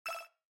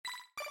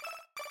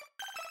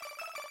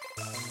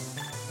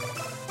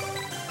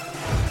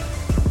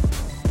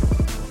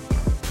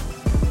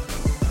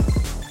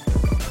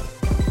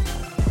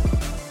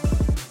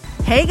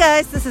Hey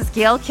guys, this is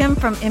Gail Kim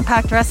from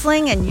Impact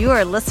Wrestling, and you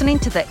are listening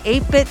to the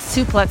 8-Bit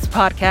Suplex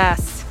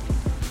Podcast.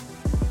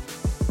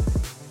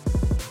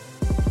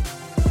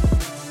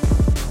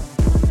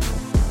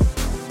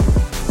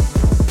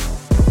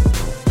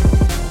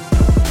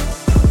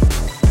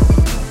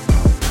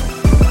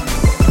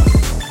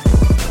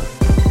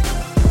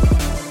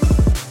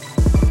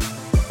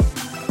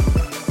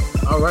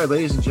 All right,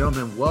 ladies and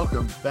gentlemen,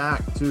 welcome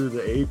back to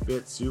the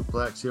 8-Bit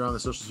Suplex here on the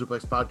Social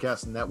Suplex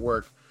Podcast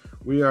Network.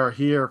 We are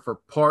here for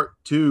part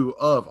 2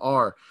 of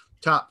our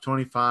top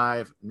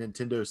 25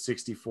 Nintendo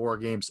 64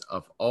 games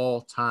of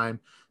all time,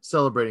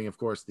 celebrating, of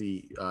course,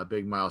 the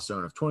big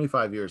milestone of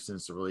 25 years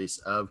since the release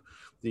of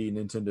the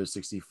Nintendo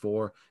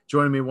 64.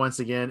 Joining me once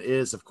again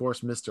is, of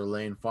course, Mr.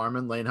 Lane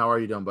Farman. Lane, how are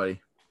you doing, buddy?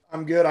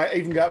 I'm good. I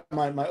even got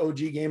my OG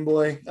Game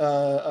Boy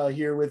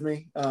here with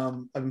me.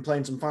 I've been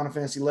playing some Final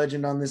Fantasy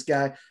Legend on this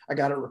guy. I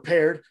got it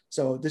repaired,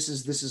 so this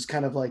is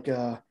kind of like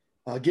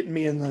getting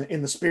me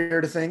in the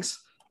spirit of things.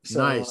 So,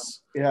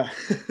 nice. Yeah.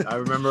 I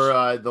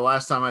remember the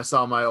last time I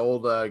saw my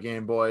old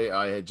Game Boy,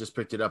 I had just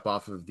picked it up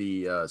off of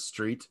the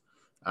street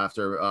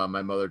after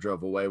my mother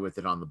drove away with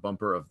it on the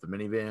bumper of the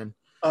minivan.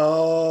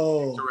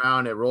 Oh.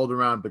 It rolled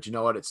around, but you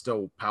know what? It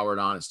still powered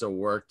on. It still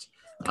worked.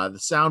 The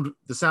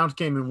sound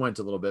came and went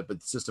a little bit, but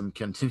the system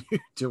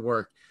continued to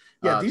work.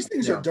 Yeah, these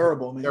things are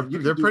durable, man.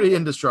 They're pretty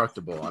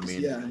indestructible. I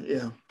mean,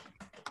 yeah.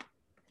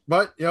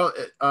 But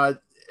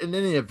in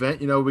any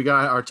event, we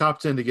got our top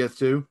 10 to get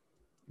to.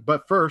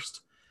 But first,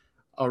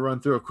 I'll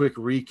run through a quick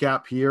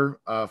recap here.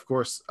 Of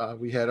course,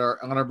 we had our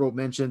honorable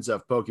mentions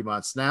of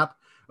Pokemon Snap,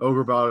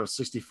 Ogre Battle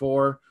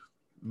 64,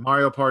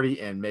 Mario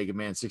Party, and Mega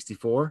Man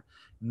 64.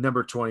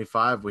 Number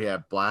 25, we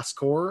have Blast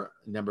Corps.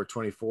 Number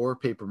 24,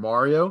 Paper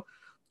Mario.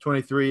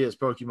 23 is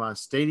Pokemon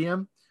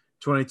Stadium.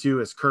 22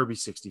 is Kirby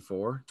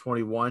 64.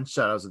 21,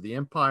 Shadows of the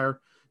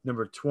Empire.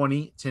 Number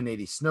 20,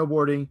 1080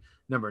 Snowboarding.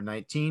 Number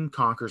 19,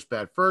 Conker's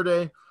Bad Fur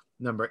Day.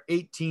 Number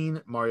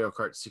 18, Mario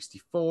Kart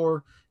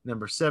 64.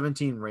 Number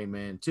 17,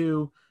 Rayman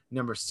 2.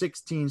 Number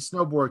 16,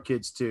 Snowboard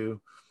Kids 2.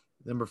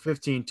 Number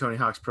 15, Tony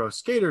Hawk's Pro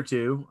Skater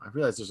 2. I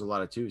realize there's a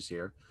lot of twos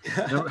here.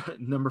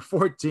 Number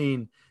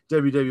 14,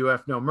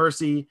 WWF No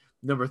Mercy.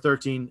 Number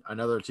 13,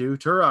 another 2,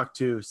 Turok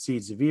 2,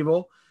 Seeds of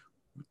Evil.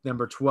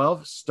 Number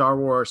 12, Star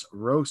Wars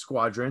Rogue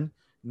Squadron.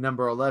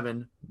 Number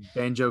 11,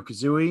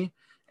 Banjo-Kazooie.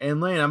 And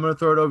Lane, I'm going to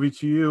throw it over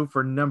to you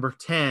for number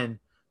 10,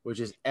 which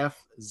is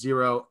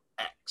F-Zero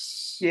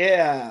X.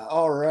 Yeah.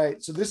 All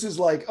right. So this is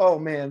like, oh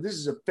man, this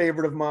is a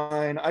favorite of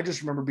mine. I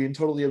just remember being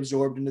totally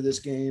absorbed into this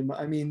game.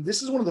 I mean,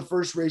 this is one of the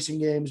first racing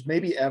games,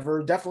 maybe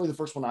ever, definitely the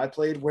first one I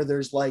played, where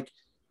there's like,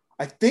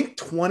 I think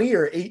 20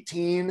 or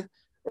 18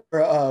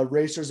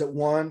 racers at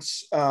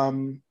once.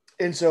 And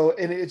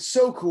it's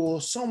so cool,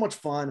 so much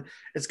fun.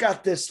 It's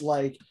got this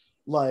like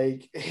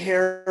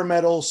hair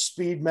metal,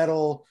 speed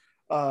metal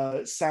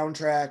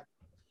soundtrack.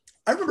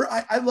 I remember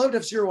I loved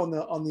F-Zero on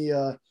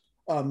the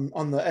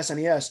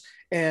SNES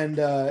and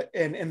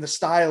the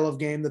style of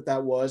game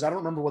that was. I don't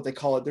remember what they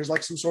call it. There's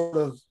like some sort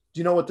of, do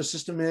you know what the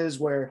system is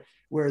where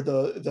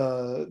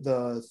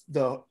the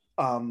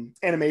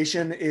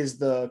animation is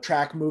the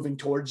track moving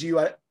towards you?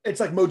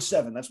 It's like mode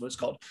 7. That's what it's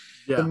called.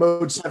 Yeah. The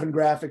mode 7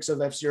 graphics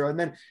of F-Zero. And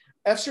then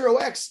F-Zero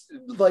X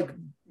like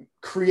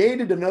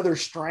created another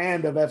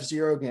strand of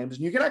F-Zero games.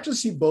 And you can actually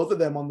see both of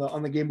them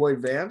on the Game Boy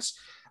Advance.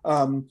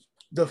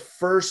 The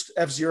first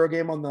F-Zero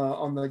game on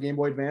the Game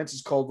Boy Advance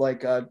is called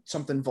like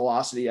something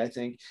Velocity, I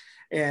think.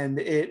 And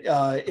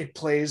it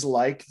plays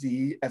like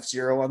the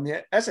F-Zero on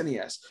the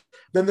SNES.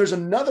 Then there's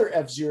another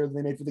F-Zero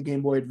they made for the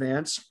Game Boy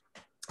Advance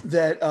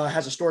that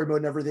has a story mode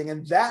and everything.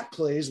 And that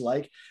plays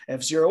like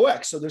F-Zero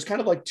X. So there's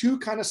kind of like two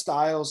kind of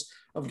styles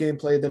of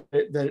gameplay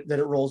that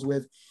it rolls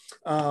with.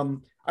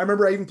 I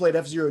remember I even played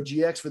F-Zero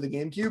GX for the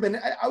GameCube, and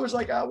I was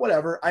like,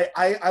 whatever.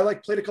 I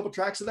like played a couple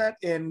tracks of that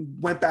and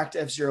went back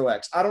to F-Zero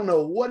X. I don't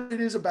know what it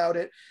is about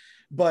it,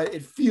 but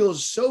it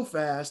feels so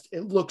fast.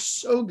 It looks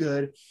so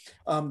good.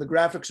 The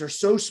graphics are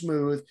so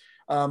smooth.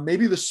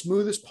 Maybe the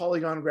smoothest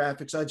polygon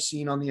graphics I've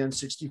seen on the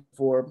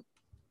N64.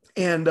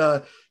 And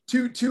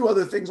two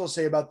other things I'll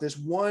say about this.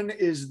 One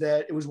is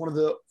that it was one of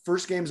the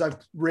first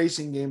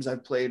racing games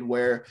I've played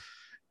where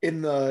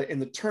in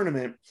the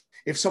tournament,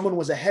 if someone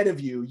was ahead of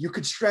you, you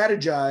could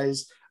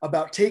strategize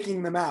about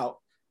taking them out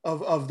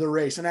of the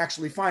race and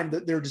actually find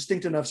that they're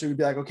distinct enough. So you'd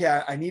be like,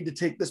 okay, I need to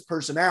take this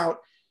person out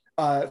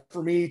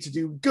for me to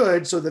do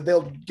good so that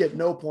they'll get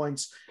no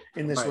points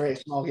in this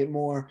race and I'll get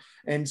more.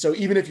 And so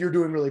even if you're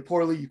doing really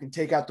poorly, you can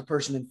take out the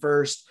person in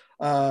first.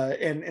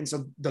 And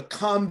so the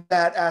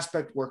combat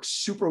aspect works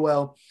super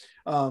well.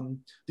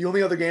 The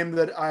only other game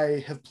that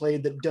I have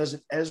played that does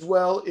it as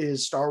well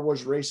is Star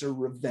Wars Racer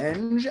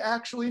Revenge,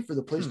 actually, for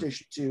the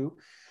PlayStation 2.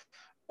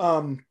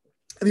 And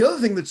the other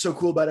thing that's so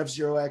cool about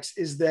F-Zero X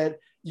is that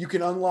you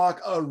can unlock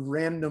a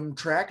random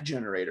track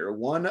generator.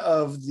 One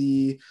of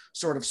the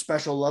sort of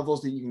special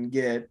levels that you can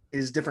get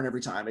is different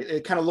every time.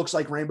 It kind of looks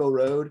like Rainbow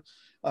Road,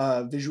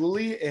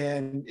 visually,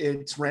 and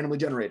it's randomly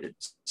generated.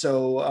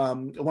 So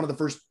one of the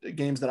first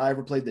games that I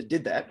ever played that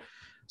did that.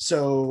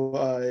 So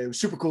it was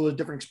super cool, a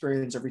different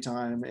experience every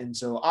time. And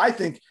so I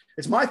think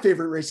it's my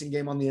favorite racing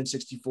game on the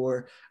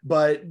N64,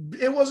 but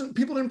it wasn't,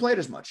 people didn't play it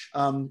as much.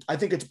 I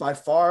think it's by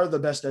far the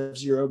best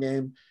F-Zero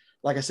game.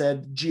 Like I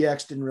said,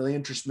 GX didn't really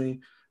interest me.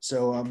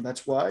 So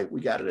that's why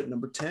we got it at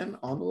number 10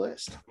 on the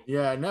list.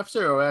 Yeah, and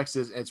F-Zero X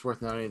it's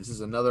worth noting. This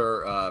is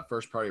another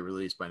first party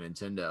release by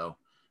Nintendo.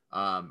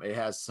 It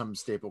has some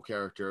staple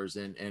characters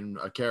and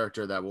a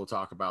character that we'll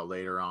talk about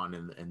later on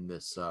in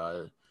this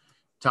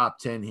top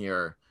 10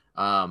 here.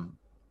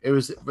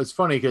 It's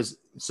funny because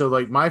so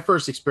like my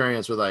first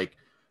experience with like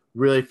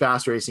really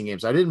fast racing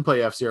games, I didn't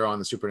play F-Zero on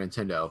the Super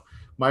Nintendo.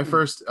 My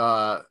first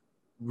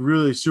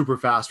really super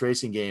fast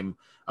racing game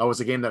was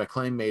a game that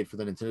Acclaim made for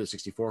the Nintendo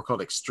 64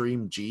 called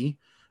Extreme G.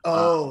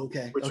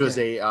 Which was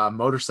a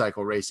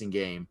motorcycle racing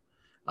game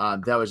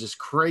that was just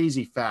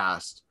crazy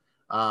fast.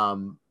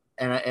 And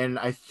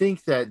I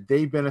think that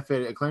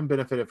Acclaim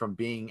benefited from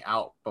being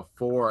out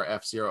before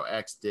F-Zero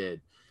X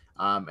did.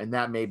 And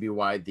that may be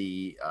why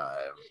the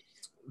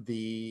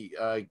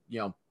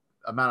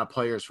amount of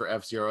players for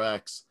F-Zero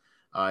X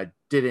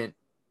didn't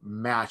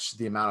match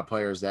the amount of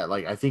players that,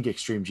 like, I think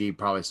Extreme G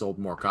probably sold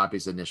more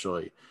copies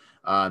initially,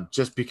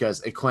 just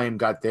because Acclaim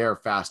got their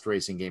fast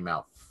racing game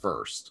out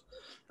first.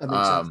 That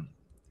makes sense.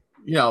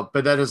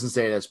 But that doesn't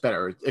say that's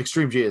better.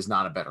 Extreme G is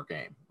not a better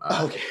game.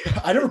 Okay,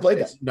 I never played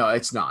that. No,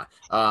 it's not.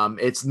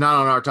 It's not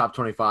on our top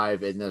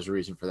 25, and there's a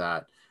reason for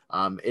that.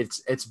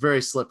 It's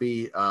very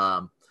slippy.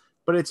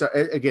 But it's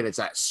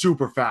that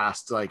super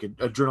fast, like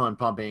adrenaline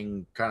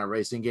pumping kind of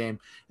racing game.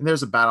 And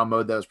there's a battle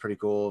mode that was pretty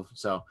cool.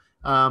 So,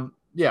 if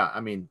you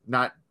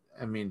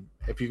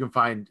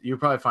can you'll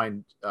probably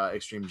find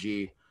Extreme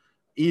G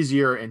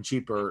easier and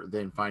cheaper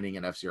than finding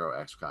an F-Zero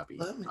X copy.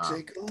 Let me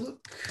take a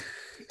look.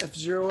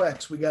 F-Zero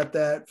X, we got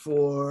that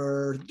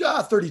for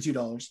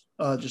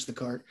 $32, just the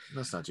cart.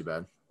 That's not too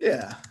bad.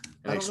 Yeah.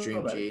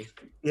 Extreme G.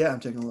 Yeah, I'm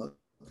taking a look.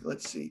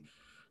 Let's see.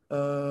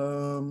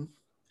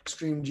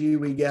 Extreme G,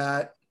 we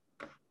got.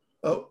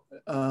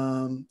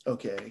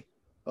 Okay.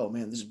 Oh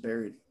man, this is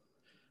buried.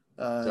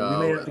 We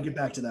may have to get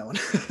back to that one.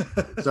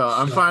 So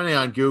I'm finding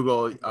on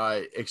Google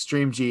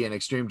Extreme G and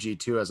Extreme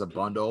G2 as a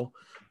bundle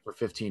for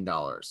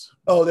 $15.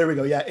 Oh, there we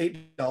go. Yeah,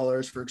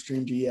 $8 for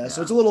Extreme G. Yeah,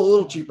 so it's a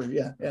little cheaper.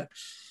 Yeah,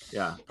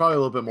 probably a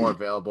little bit more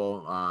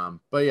available.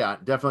 But yeah,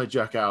 definitely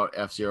check out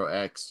F-Zero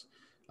X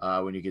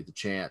when you get the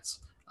chance.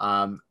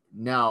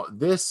 Now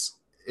this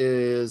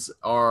is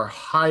our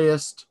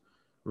highest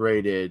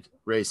rated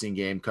racing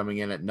game, coming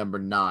in at number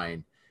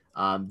 9.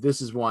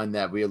 This is one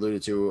that we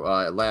alluded to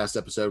last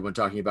episode when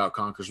talking about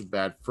Conker's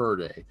Bad Fur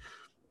Day.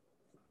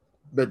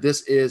 But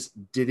this is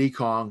Diddy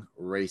Kong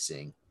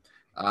Racing.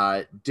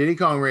 Diddy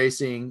Kong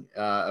Racing,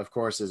 of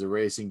course, is a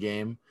racing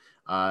game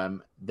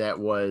that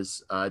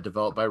was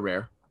developed by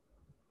Rare.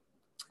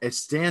 It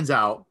stands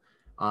out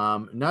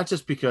not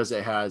just because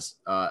it has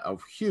a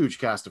huge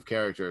cast of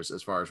characters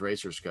as far as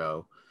racers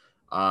go,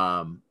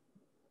 but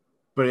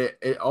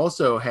it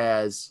also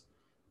has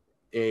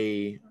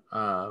a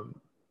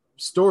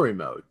story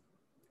mode.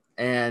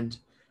 And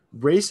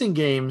racing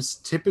games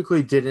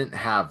typically didn't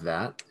have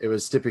that. It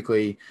was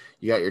typically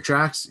you got your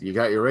tracks, you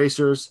got your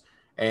racers,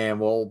 and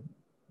we'll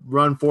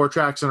run 4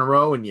 tracks in a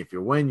row, and if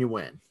you win, you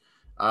win.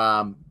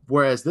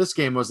 Whereas this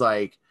game was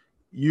like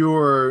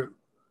you're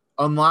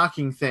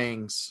unlocking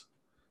things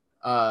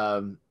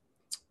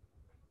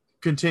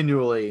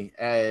continually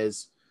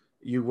as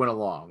you went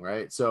along,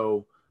 right?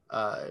 So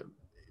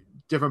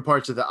different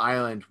parts of the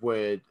island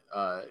would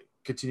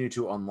continue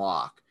to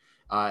unlock.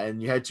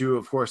 And you had to,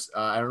 of course,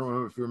 I don't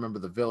know if you remember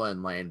the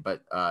villain lane,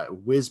 but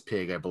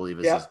Whizpig, I believe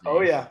is his name.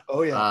 Oh yeah.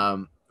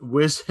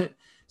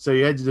 So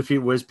you had to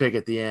defeat Whizpig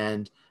at the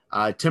end.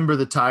 Timber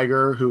the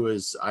Tiger, who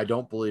is, I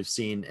don't believe,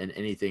 seen in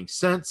anything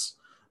since,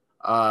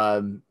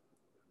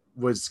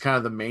 was kind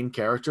of the main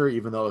character,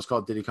 even though it's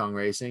called Diddy Kong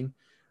Racing.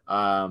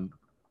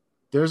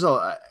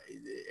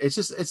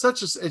 It's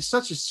such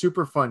a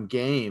super fun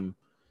game.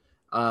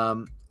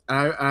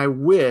 I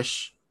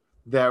wish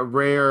that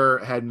Rare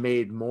had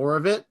made more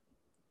of it.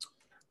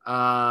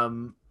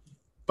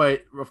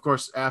 But of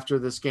course, after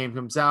this game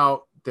comes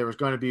out, there was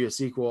going to be a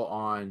sequel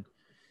on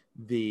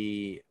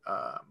the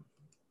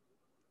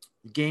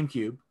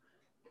GameCube,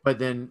 but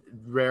then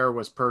Rare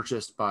was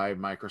purchased by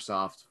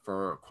Microsoft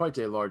for quite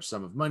a large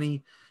sum of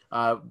money,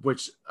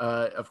 which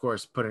of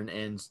course put an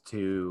end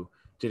to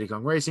Diddy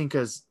Kong Racing,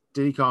 because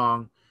Diddy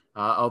Kong,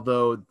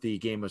 although the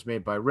game was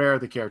made by Rare,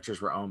 the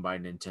characters were owned by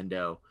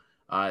Nintendo.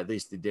 At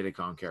least the Diddy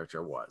Kong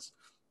character was.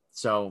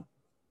 So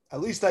at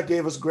least that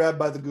gave us Grabbed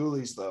by the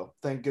Ghoulies, though.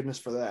 Thank goodness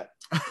for that.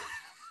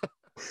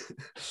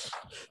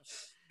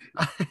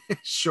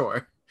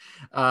 Sure.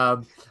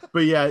 But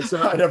yeah,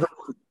 so I never.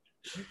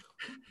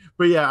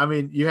 But yeah, I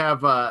mean, you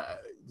have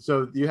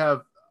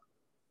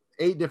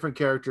 8 different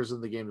characters in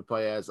the game to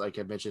play as. Like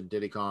I mentioned,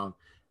 Diddy Kong,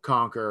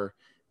 Conker,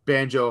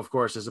 Banjo, of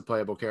course, is a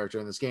playable character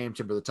in this game.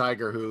 Timber the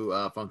Tiger, who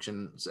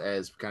functions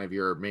as kind of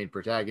your main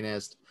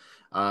protagonist.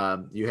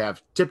 You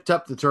have Tip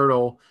Top the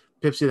Turtle,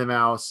 Pipsy the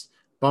Mouse,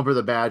 Bumper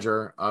the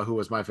Badger, who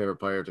was my favorite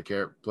player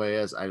to play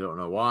as. I don't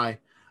know why.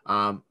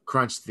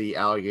 Crunch the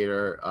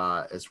Alligator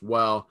as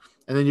well.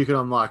 And then you can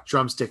unlock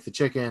Drumstick the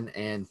Chicken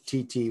and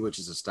TT, which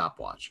is a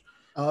stopwatch.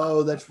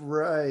 Oh, that's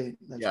right.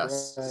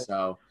 Yes. Right.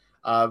 So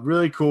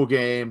really cool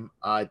game.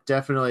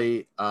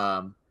 Definitely.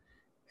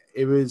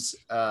 It was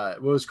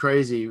what was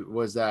crazy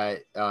was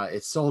that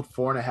it sold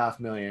 4.5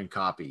 million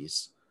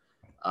copies.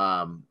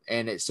 And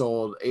it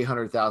sold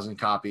 800,000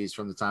 copies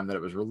from the time that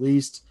it was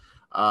released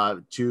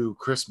to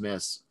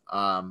Christmas,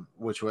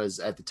 which was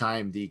at the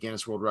time the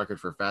Guinness World Record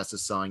for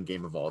fastest selling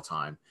game of all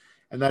time.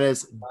 And that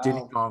is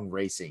Diddy Kong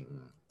Racing.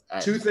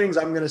 Two things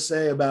I'm going to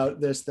say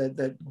about this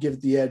that give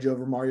it the edge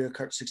over Mario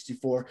Kart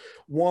 64.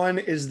 One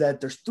is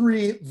that there's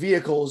 3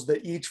 vehicles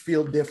that each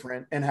feel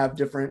different and have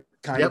different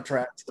kind of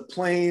tracks. The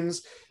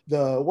planes,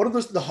 what are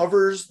those? The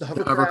hovers, the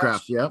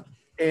hovercraft. Yep.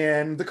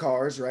 And the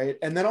cars, right?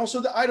 And then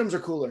also the items are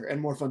cooler and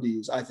more fun to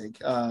use, I think.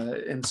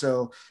 And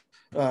so,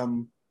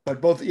 but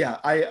both,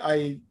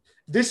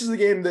 this is the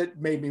game that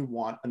made me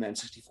want an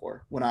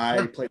N64 when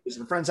I played this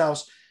in a friend's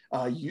house.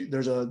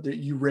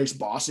 You race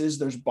bosses.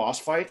 There's boss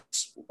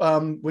fights,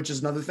 which is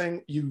another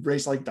thing. You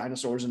race like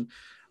dinosaurs,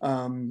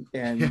 and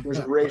there's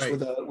a race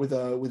with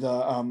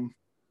a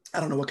I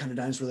don't know what kind of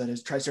dinosaur that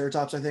is.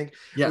 Triceratops, I think.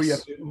 Yes. Where you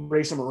have to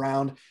race them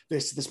around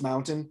this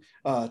mountain.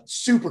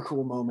 Super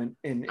cool moment.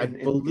 I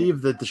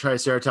believe that the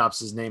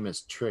Triceratops' name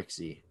is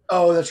Trixie.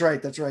 Oh, that's right.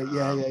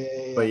 Yeah.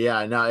 But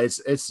yeah, no, it's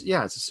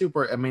a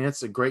super. I mean,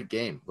 it's a great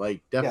game.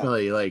 Like,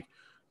 definitely, like,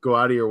 go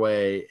out of your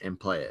way and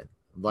play it.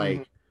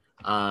 Like,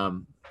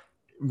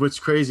 what's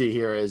crazy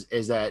here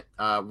is that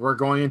we're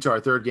going into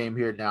our 3rd game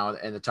here now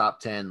in the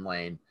top 10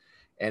 lane,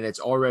 and it's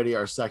already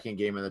our 2nd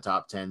game in the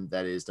top 10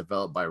 that is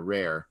developed by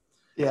Rare.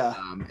 Yeah.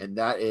 And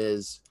that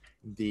is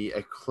the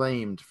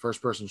acclaimed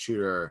first-person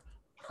shooter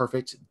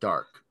Perfect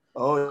Dark.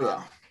 Oh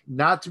yeah.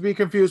 Not to be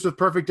confused with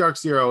Perfect Dark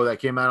Zero that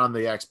came out on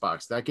the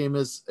Xbox. That game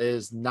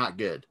is not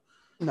good.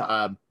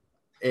 No.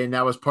 And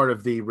that was part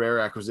of the Rare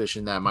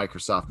acquisition that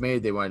Microsoft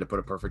made. They wanted to put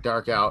a Perfect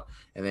Dark out,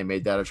 and they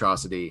made that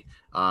atrocity.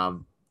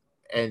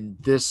 And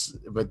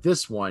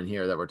this one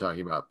here that we're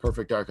talking about,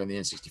 Perfect Dark on the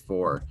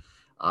N64,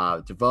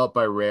 developed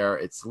by Rare.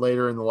 It's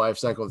later in the life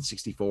cycle of the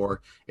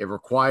 64. It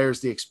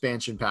requires the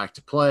expansion pack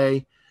to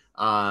play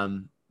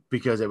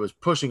because it was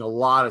pushing a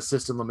lot of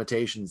system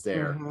limitations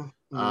there.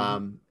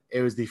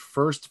 It was the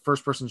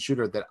first-person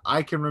shooter that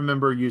I can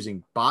remember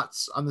using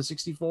bots on the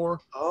 64.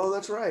 Oh,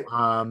 that's right.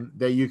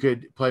 That you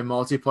could play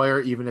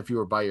multiplayer even if you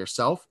were by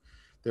yourself.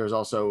 There's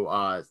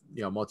also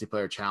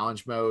multiplayer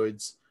challenge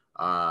modes.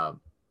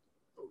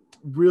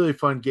 Really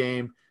fun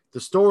game.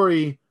 The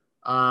story,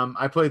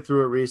 I played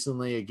through it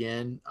recently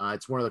again.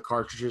 It's one of the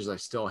cartridges I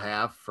still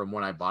have from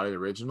when I bought it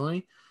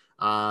originally.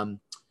 The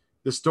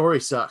story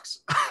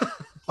sucks.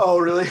 Oh,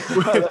 really?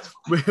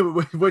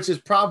 Which is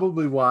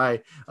probably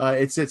why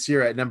it sits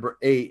here at number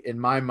 8 in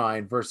my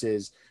mind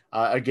versus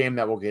a game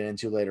that we'll get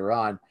into later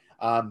on.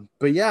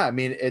 But yeah, I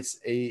mean, it's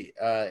a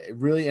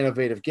really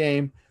innovative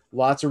game.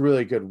 Lots of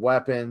really good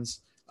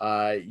weapons.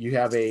 You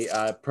have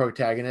a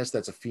protagonist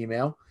that's a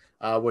female,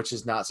 which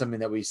is not something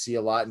that we see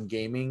a lot in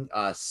gaming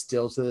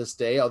still to this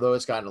day, although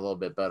it's gotten a little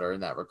bit better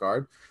in that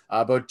regard.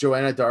 But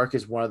Joanna Dark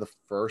is one of the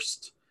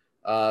first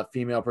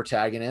female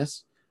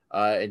protagonists,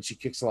 and she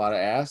kicks a lot of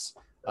ass.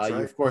 You,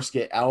 of course,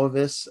 get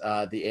Alvis,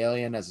 the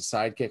alien, as a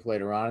sidekick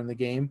later on in the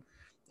game.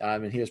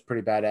 And he was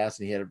pretty badass,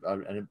 and he had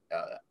an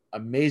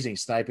amazing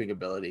sniping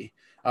ability.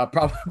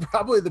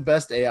 Probably the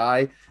best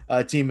AI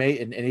teammate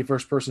in any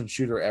first-person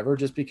shooter ever,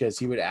 just because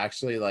he would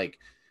actually, like,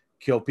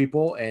 kill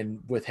people and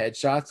with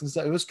headshots and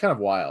stuff. It was kind of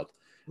wild.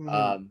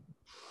 But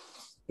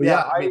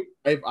I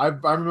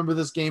remember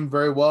this game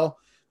very well.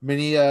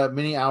 Many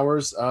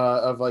hours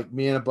of, like,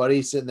 me and a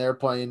buddy sitting there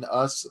playing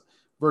us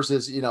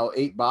versus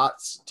 8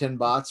 bots, 10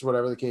 bots,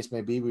 whatever the case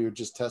may be. We would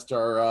just test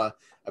our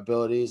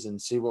abilities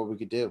and see what we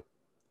could do.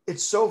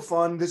 It's so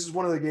fun. This is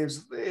one of the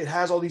games. It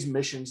has all these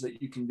missions that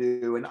you can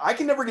do, and I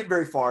can never get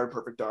very far in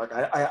Perfect Dark.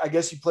 I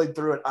guess you played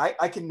through it.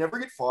 I can never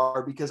get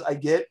far because I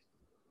get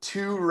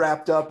too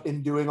wrapped up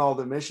in doing all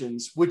the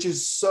missions, which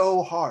is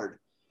so hard.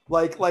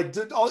 All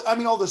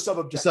the sub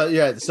objectives. So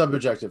yeah, the sub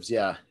objectives.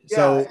 Yeah.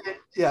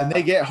 And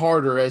they get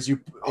harder as you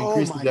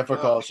increase the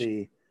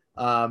difficulty.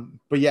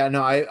 But yeah,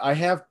 no, I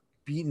have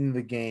beaten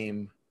the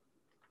game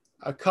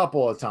a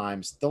couple of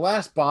times. The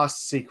last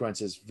boss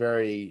sequence is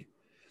very.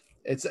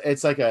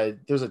 It's like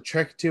there's a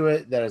trick to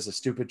it that is a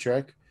stupid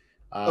trick.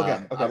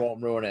 Okay. I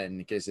won't ruin it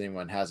in case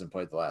anyone hasn't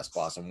played the last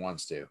boss and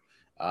wants to.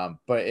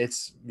 But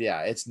it's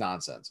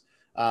nonsense.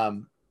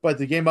 But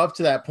the game up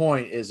to that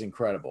point is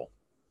incredible.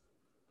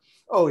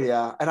 Oh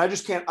yeah, and I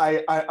just can't.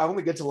 I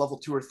only get to level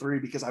 2 or 3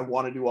 because I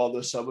want to do all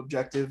those sub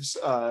objectives,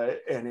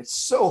 and it's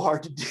so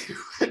hard to do.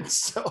 And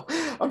so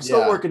I'm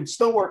still working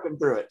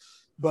through it.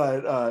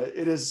 But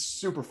it is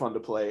super fun to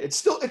play. It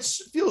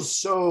feels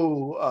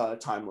so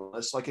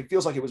timeless. Like it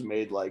feels like it was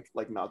made like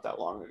not that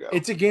long ago.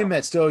 It's a game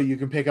that still you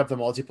can pick up the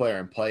multiplayer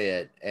and play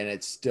it, and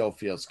it still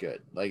feels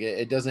good. Like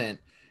it doesn't.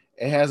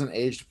 It hasn't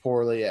aged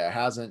poorly. It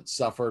hasn't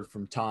suffered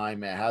from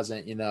time. It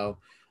hasn't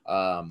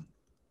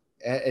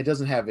It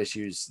doesn't have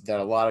issues that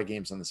a lot of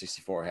games on the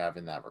 64 have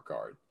in that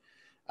regard.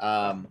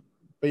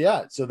 But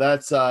yeah, so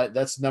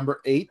that's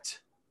number 8.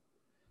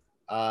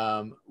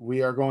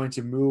 We are going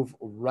to move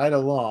right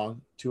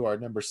along to our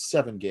number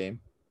 7 game.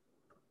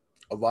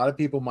 A lot of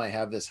people might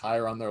have this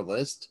higher on their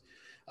list.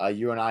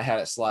 You and I had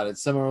it slotted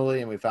similarly,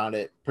 and we found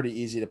it pretty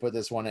easy to put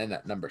this one in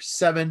at number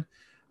 7.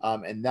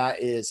 And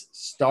that is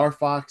Star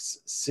Fox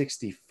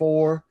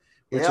 64,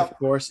 which of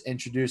course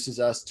introduces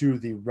us to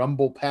the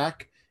Rumble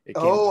Pack.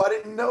 I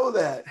didn't know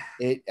that.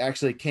 It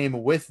actually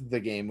came with the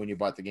game when you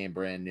bought the game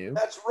brand new.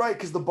 That's right,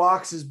 because the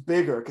box is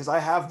bigger, because I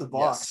have the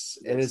box.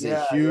 Yes, it is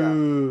a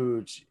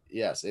huge,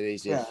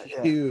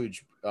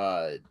 huge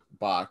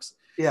box.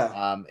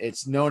 Yeah.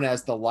 It's known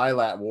as the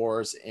Lylat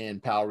Wars in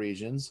PAL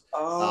regions.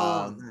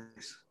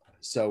 Nice.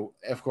 So,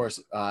 of course,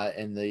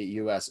 in the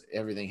U.S.,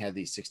 everything had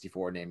the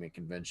 64 naming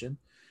convention.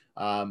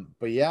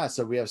 But yeah,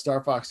 so we have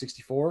Star Fox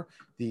 64,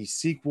 the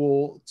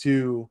sequel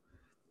to,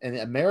 in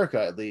America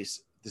at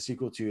least, the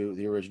sequel to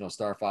the original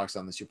Star Fox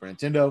on the Super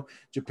Nintendo.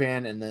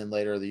 Japan and then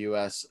later the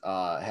US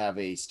have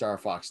a Star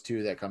Fox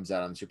 2 that comes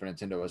out on the Super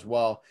Nintendo as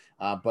well.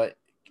 But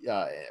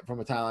from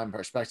a timeline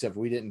perspective,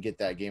 we didn't get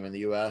that game in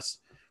the US.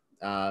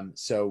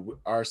 So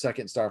our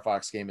second Star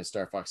Fox game is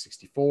Star Fox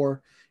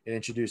 64. It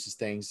introduces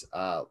things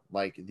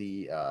like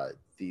the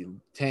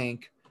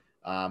tank.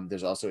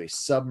 There's also a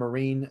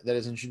submarine that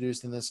is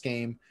introduced in this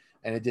game,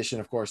 in addition,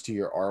 of course, to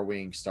your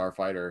R-Wing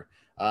starfighter,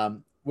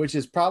 which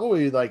is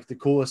probably like the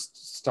coolest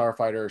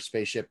starfighter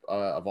spaceship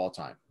of all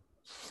time.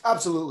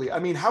 Absolutely. I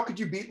mean, how could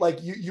you beat, like,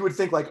 you would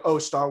think like, oh,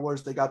 Star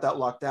Wars, they got that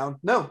locked down.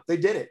 No, they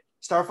did it.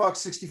 Star Fox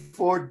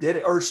 64 did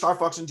it, or Star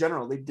Fox in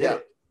general, they did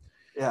it.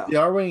 Yeah. The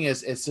R-Wing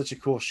is such a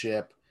cool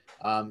ship.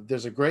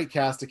 There's a great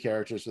cast of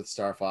characters with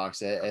Star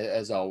Fox,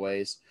 as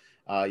always.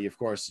 You, of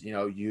course,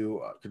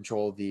 you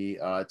control the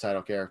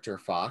title character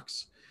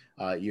Fox.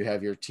 You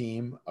have your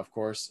team, of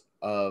course,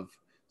 of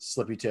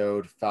Slippy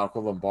Toad,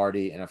 Falco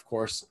Lombardi, and of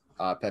course,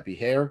 Peppy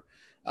Hare.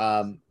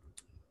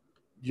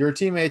 Your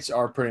teammates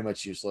are pretty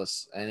much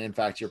useless, and in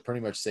fact, you're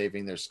pretty much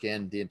saving their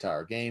skin the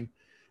entire game.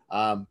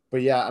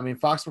 But yeah, I mean,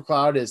 Fox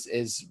McCloud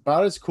is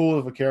about as cool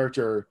of a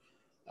character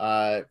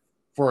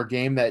for a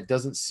game that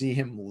doesn't see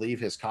him leave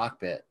his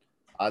cockpit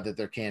that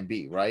there can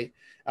be, right?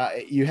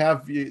 You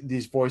have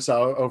these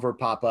voiceover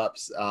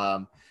pop-ups.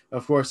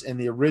 Of course, in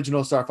the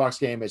original Star Fox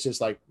game, it's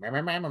just like,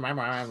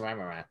 right.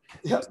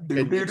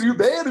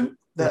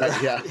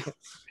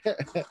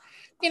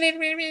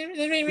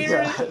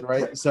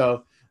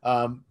 So,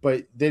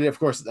 but they of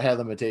course had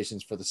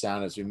limitations for the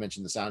sound. As we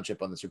mentioned, the sound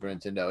chip on the Super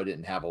Nintendo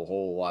didn't have a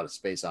whole lot of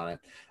space on it.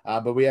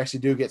 But we actually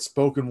do get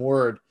spoken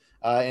word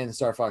in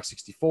Star Fox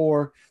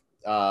 64.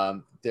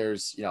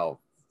 There's,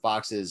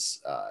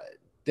 Fox's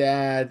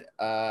dad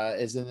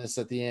is in this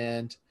at the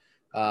end.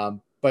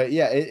 But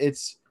yeah,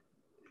 it's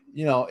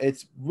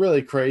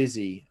really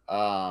crazy.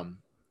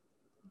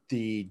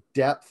 The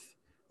depth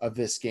of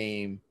this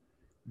game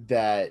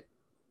that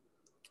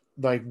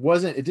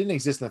it didn't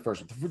exist in the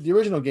first one. The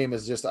original game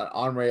is just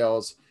on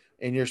rails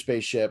in your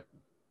spaceship.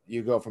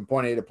 You go from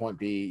point A to point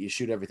B, you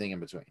shoot everything in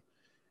between.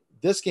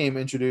 This game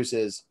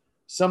introduces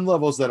some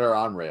levels that are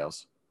on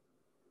rails,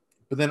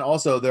 but then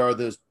also there are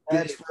those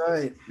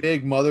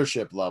big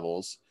mothership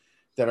levels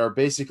that are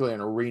basically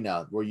an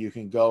arena where you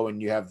can go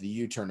and you have the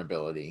U-turn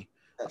ability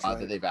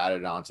that they've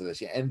added onto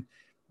this. And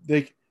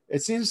it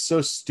seems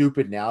so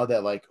stupid now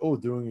that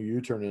doing a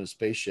U-turn in a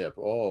spaceship.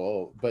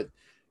 But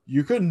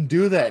you couldn't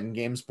do that in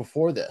games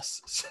before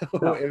this. So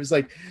it was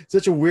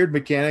such a weird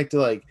mechanic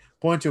to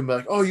point to and be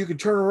like, oh, you can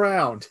turn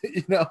around,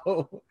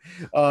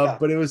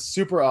 but it was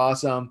super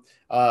awesome.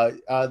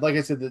 Like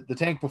I said, the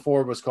tank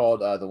before was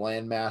called the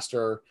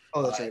Landmaster.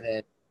 Oh, that's right. And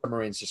then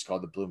submarine's just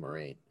called the Blue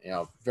Marine.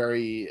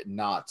 Very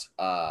not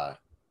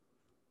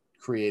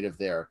creative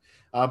there.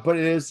 But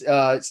it is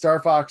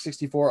Star Fox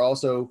 64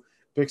 also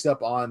picks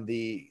up on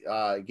the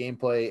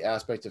gameplay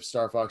aspect of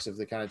Star Fox of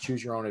the kind of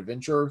choose your own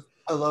adventure.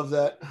 I love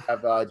that.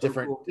 Have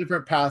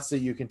different paths that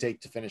you can take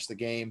to finish the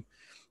game.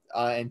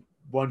 And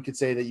one could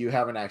say that you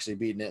haven't actually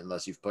beaten it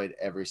unless you've played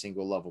every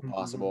single level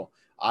possible.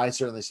 I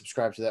certainly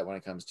subscribe to that when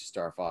it comes to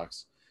Star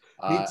Fox.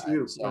 Me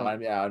too. So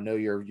I know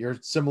you're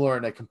similar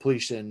in a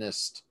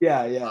completionist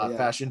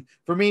fashion.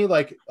 For me,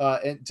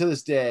 and to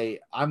this day,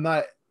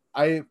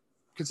 I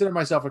consider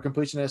myself a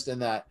completionist in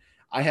that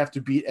I have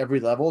to beat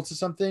every level to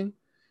something.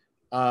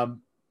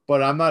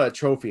 But I'm not a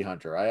trophy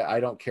hunter. I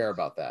don't care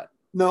about that.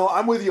 No,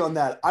 I'm with you on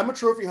that. I'm a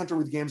trophy hunter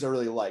with games I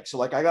really like.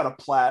 So I got a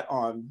plat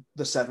on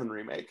the 7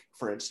 remake,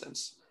 for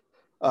instance.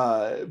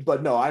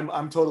 But no,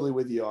 I'm totally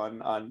with you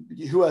on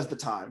who has the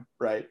time,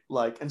 right?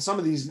 And some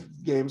of these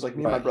games, me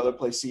and my brother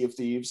play Sea of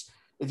Thieves.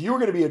 If you were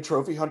going to be a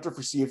trophy hunter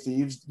for Sea of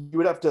Thieves, you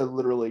would have to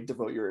literally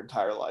devote your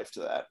entire life to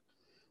that.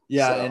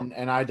 Yeah, so,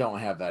 and I don't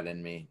have that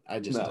in me. I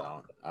just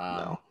don't.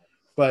 No.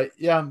 But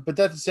yeah,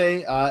 that to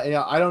say,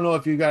 I don't know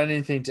if you got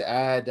anything to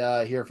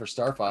add here for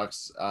Star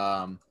Fox.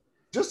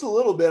 Just a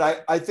little bit.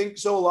 I think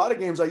so. A lot of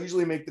games, I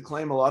usually make the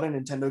claim. A lot of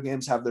Nintendo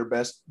games have their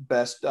best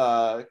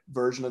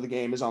version of the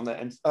game is on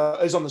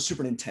the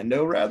Super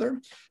Nintendo rather.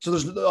 So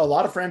there's a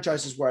lot of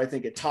franchises where I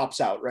think it tops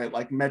out, right?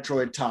 Like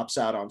Metroid tops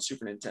out on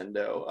Super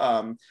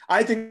Nintendo.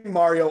 I think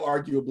Mario,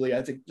 arguably,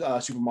 I think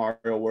Super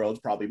Mario World is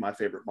probably my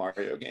favorite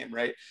Mario game,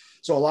 right?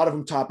 So a lot of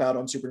them top out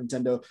on Super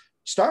Nintendo.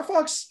 Star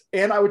Fox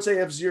and I would say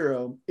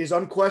F-Zero is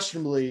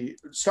unquestionably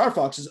Star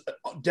Fox is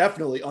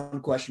definitely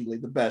unquestionably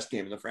the best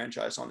game in the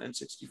franchise on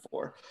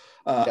N64.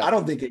 I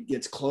don't think it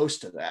gets close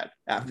to that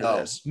after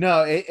this.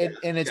 No,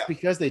 and it's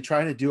because they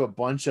try to do a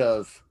bunch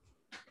of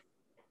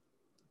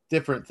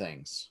different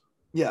things.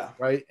 Yeah.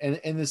 Right. And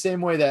in the same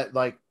way that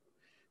like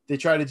they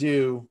try to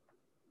do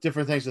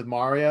different things with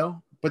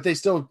Mario, but they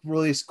still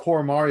release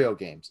core Mario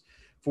games.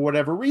 For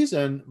whatever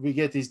reason, we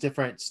get these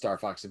different Star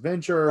Fox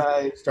Adventure,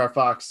 right. Star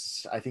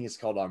Fox, I think it's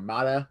called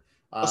Armada.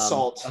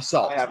 Assault.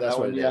 That's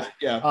what it is.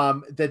 Yeah.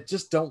 That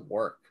just don't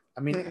work.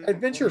 I mean,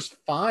 Adventure's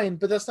fine,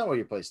 but that's not what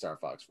you play Star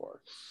Fox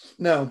for.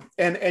 No,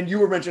 and you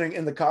were mentioning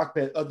in the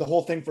cockpit, the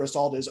whole thing for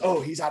Assault is,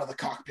 he's out of the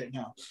cockpit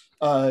now.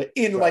 But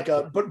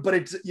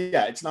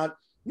it's not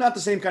the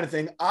same kind of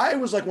thing. I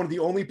was like one of the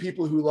only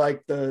people who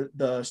liked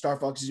the Star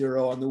Fox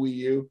Zero on the Wii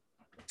U,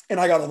 and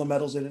I got all the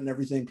medals in it and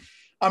everything.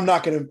 I'm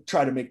not going to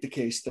try to make the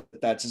case that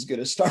that's as good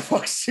as Star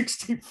Fox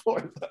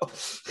 64, though.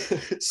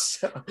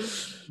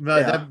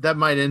 That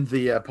might end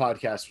the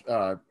podcast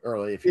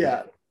early.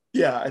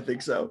 Yeah, I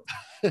think so.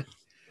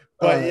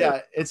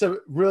 But it's a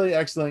really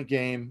excellent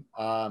game.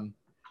 And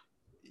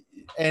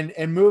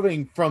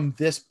moving from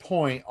this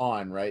point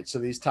on, right? So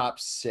these top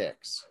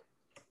 6,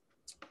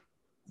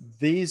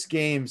 these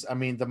games, I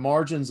mean, the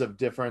margins of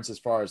difference as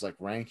far as like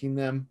ranking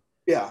them,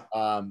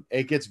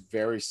 it gets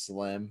very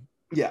slim.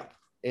 Yeah,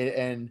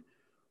 and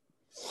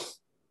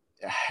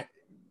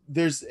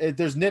there's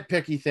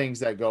nitpicky things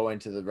that go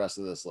into the rest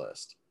of this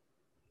list,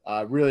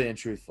 really and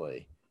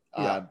truthfully.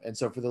 And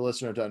so for the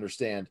listener to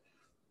understand,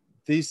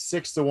 these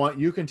 6-1,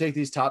 you can take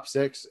these top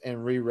 6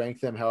 and re-rank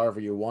them however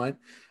you want.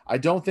 I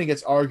don't think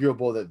it's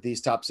arguable that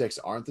these top 6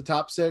 aren't the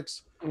top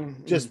 6.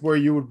 Just where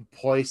you would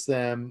place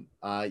them.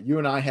 You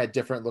and I had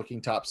different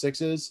looking top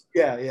 6s.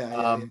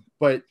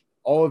 But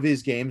all of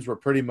these games were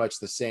pretty much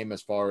the same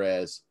as far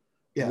as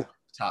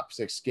top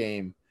 6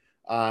 game.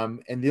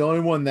 And the only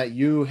one that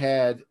you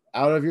had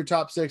out of your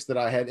top 6 that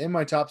I had in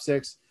my top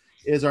 6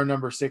 is our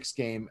number 6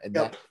 game, and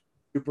that's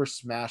Super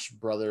Smash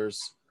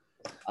Brothers.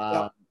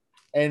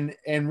 And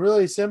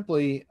really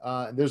simply,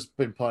 there's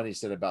been plenty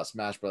said about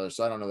Smash Brothers,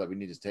 so I don't know that we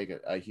need to take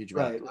a huge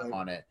amount of time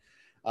on it.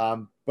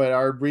 But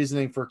our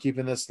reasoning for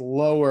keeping this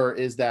lower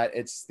is that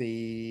it's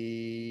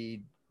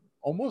the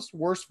almost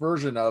worst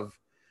version of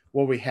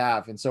what we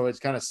have, and so it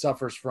kind of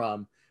suffers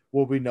from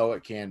what we know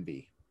it can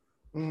be.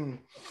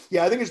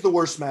 Yeah, I think it's the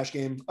worst Smash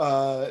game,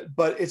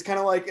 but it's kind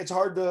of like it's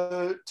hard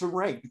to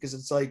rank because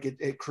it's like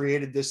it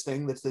created this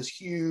thing that's this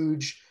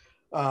huge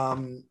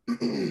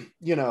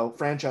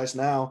franchise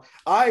now.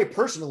 I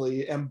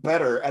personally am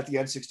better at the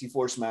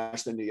N64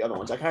 Smash than the other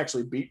ones. I can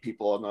actually beat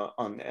people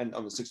on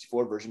the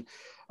 64 version.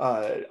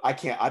 I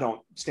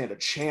don't stand a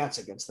chance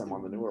against them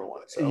on the newer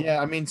one. So.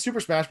 Yeah, I mean, Super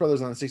Smash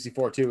Brothers on the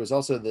 64 too is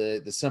also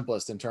the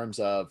simplest in terms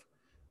of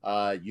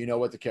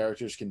what the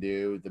characters can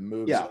do, the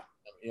moves,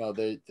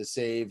 the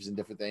saves and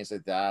different things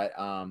like that.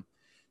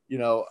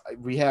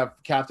 We have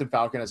Captain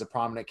Falcon as a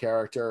prominent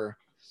character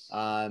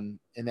in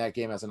that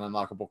game as an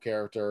unlockable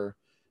character.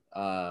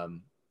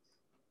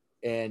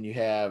 And you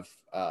have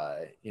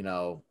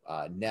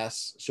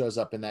Ness shows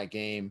up in that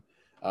game,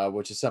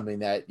 which is something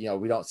that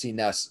we don't see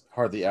Ness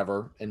hardly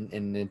ever in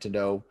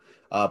Nintendo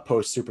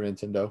post Super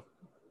Nintendo.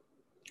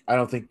 I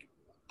don't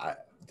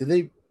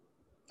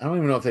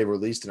even know if they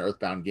released an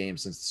Earthbound game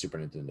since the Super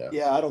Nintendo.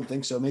 Yeah, I don't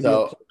think so. Maybe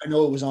I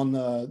know it was on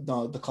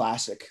the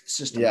classic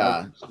system.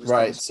 Yeah,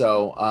 right.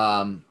 So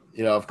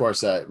of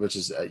course, which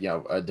is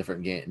a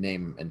different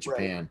name in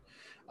Japan.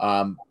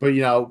 Right. But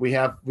we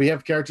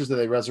have characters that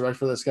they resurrect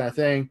for this kind of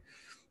thing,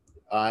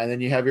 and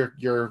then you have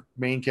your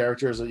main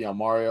characters,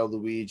 Mario,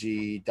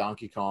 Luigi,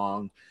 Donkey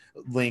Kong,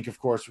 Link, of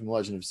course, from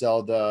Legend of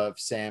Zelda,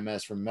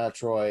 Samus from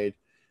Metroid,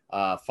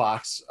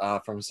 Fox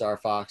from Star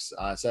Fox.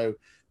 So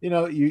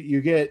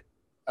you get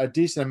a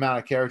decent amount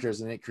of characters,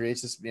 and it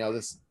creates this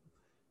this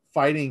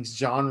fighting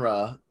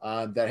genre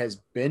that has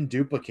been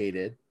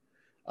duplicated,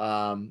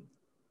 and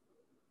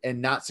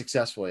not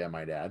successfully, I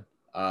might add.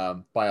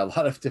 By a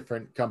lot of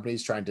different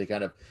companies trying to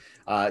kind of,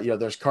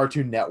 there's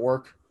Cartoon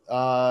Network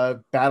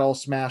Battle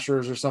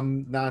Smashers or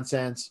some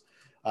nonsense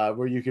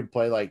where you can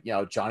play like,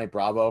 Johnny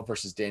Bravo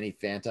versus Danny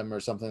Phantom or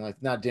something like,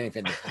 not Danny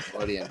Phantom,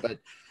 but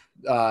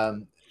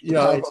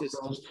it's just,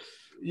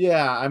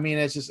 I mean,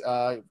 it's just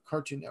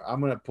Cartoon. I'm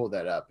going to pull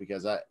that up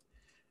because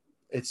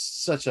it's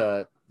such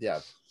a,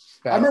 battle.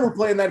 I remember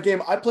playing that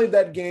game. I played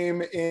that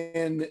game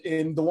in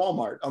the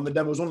Walmart on the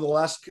demo. It was one of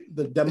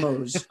the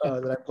demos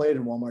that I played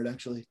in Walmart,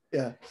 actually.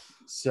 Yeah.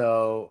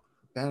 So,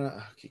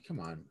 okay, come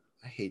on.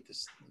 I hate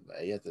this.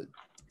 You have to...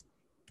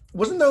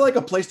 Wasn't there like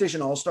a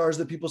PlayStation All-Stars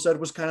that people said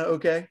was kind of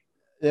okay?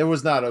 It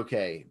was not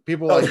okay.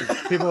 People,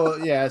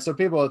 yeah. So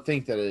people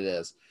think that it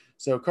is.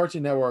 So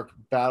Cartoon Network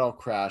Battle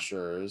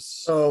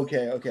Crashers. Oh,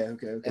 okay.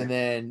 And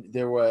then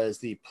there was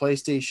the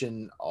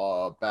PlayStation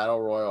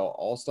Battle Royale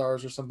All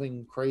Stars or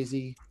something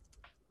crazy.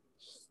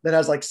 That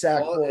has like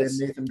Sackboy and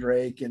Nathan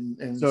Drake and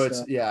so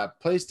stuff.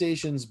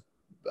 It's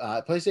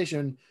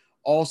PlayStation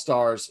All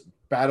Stars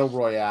Battle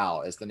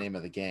Royale is the name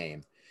of the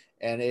game,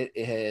 and it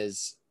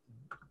has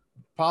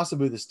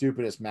possibly the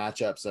stupidest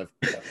matchups of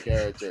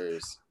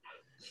characters.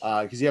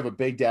 Because you have a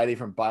Big Daddy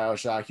from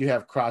BioShock, you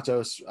have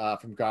Kratos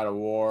from God of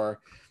War,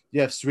 you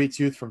have Sweet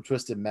Tooth from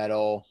Twisted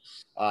Metal,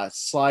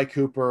 Sly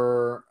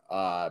Cooper,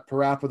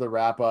 Parappa the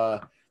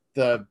Rappa,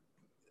 the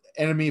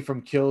enemy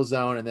from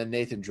Killzone, and then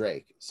Nathan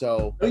Drake.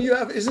 So you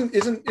have isn't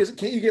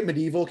can't you get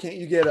Medieval? Can't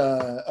you get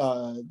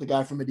the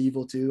guy from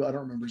Medieval too? I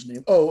don't remember his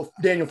name. Oh,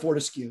 Daniel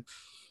Fortescue.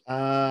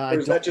 Or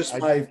is that just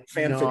my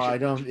fan fiction? I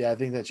don't. Yeah, I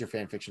think that's your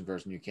fan fiction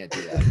version. You can't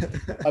do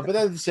that. But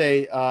then to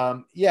say,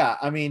 yeah,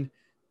 I mean,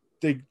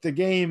 the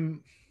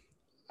game,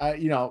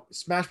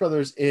 Smash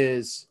Brothers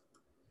is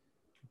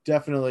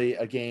definitely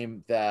a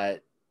game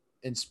that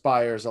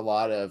inspires a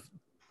lot of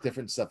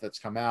different stuff that's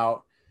come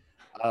out.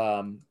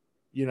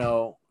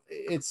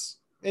 It's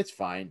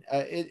fine.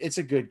 It's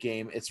a good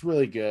game. It's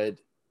really good.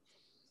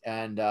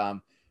 And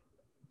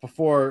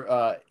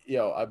before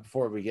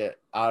we get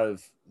out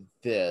of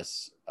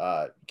this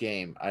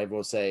game, I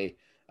will say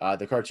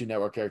the Cartoon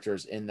Network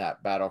characters in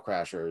that Battle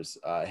Crashers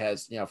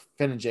has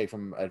Finn and Jake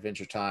from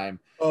Adventure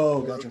Time.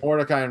 Oh, gotcha.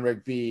 Mordecai and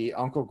Rigby,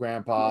 Uncle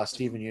Grandpa,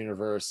 Steven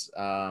Universe,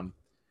 and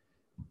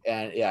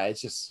yeah,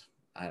 it's just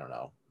I don't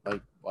know,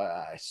 like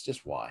it's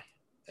just why.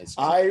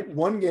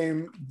 One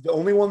game, the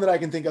only one that I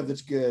can think of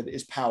that's good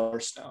is Power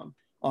Stone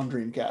on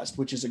Dreamcast,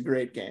 which is a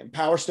great game.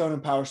 Power Stone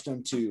and Power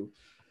Stone 2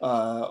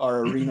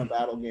 are arena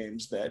battle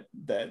games that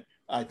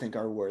I think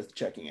are worth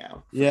checking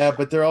out. Yeah,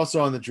 but they're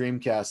also on the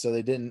Dreamcast, so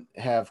they didn't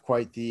have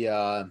quite the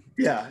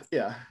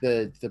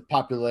the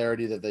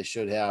popularity that they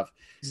should have.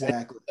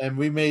 Exactly. And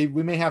we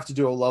may have to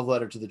do a love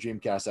letter to the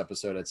Dreamcast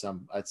episode at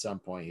some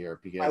point here,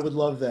 because I would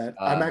love that.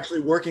 I'm actually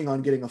working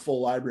on getting a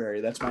full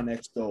library. That's my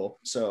next goal.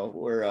 So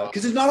we're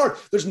because it's not hard.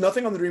 There's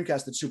nothing on the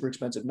Dreamcast that's super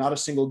expensive. Not a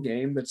single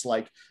game that's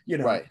like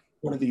right.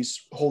 One of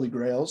these holy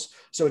grails.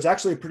 So it's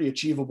actually a pretty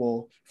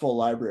achievable full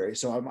library.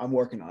 So I'm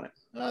working on it.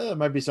 That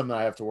might be something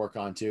I have to work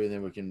on too, and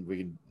then we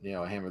can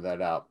hammer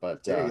that out.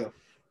 But there you go.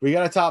 We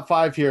got a top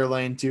 5 here,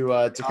 Lane,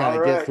 to kind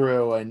of get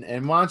through.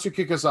 And why don't you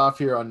kick us off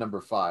here on number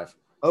 5?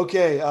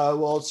 Okay.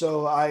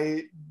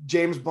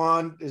 James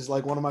Bond is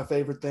like one of my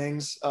favorite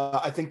things.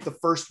 I think the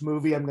first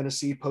movie I'm going to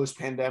see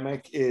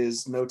post-pandemic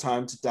is No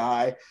Time to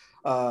Die.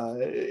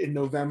 In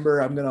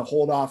November. I'm going to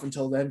hold off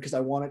until then because I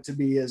want it to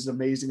be as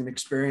amazing an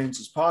experience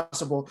as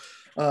possible.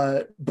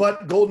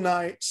 But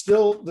GoldenEye,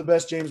 still the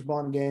best James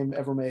Bond game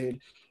ever made.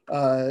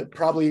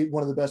 Probably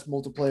one of the best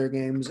multiplayer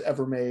games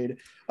ever made.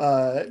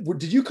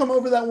 Did you come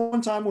over that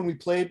one time when we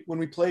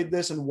played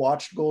this and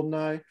watched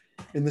GoldenEye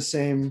in the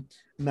same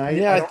night?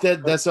 Yeah,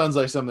 that sounds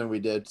like something we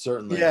did,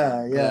 certainly.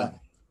 Yeah.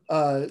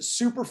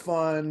 Super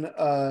fun.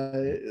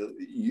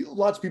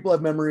 Lots of people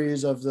have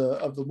memories of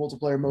the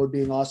multiplayer mode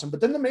being awesome, but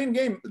then the main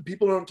game,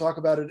 people don't talk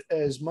about it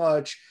as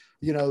much.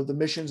 The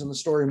missions and the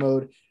story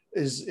mode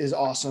is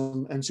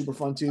awesome and super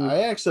fun too. I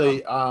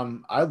actually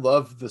I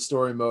love the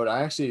story mode.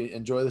 I actually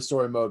enjoy the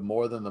story mode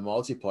more than the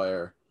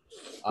multiplayer.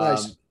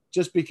 Nice.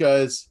 Just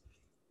because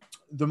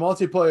the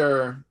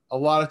multiplayer a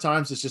lot of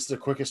times it's just the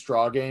quickest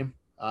draw game,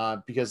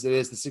 because it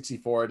is the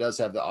 64. It does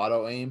have the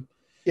auto aim.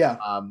 Yeah.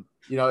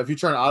 If you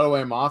turn auto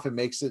aim off, it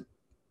makes it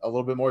a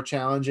little bit more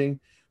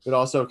challenging, but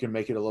also can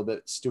make it a little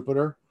bit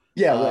stupider.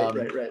 Yeah,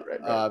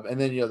 right.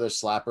 And then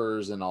there's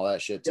slappers and all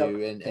that shit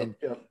too.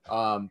 Yep.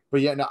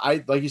 But yeah, no,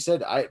 I like you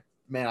said, I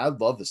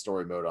love the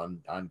story mode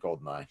on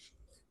GoldenEye.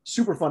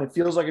 Super fun. It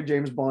feels like a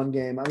James Bond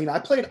game. I mean, I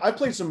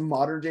played some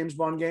modern James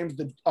Bond games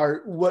that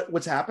are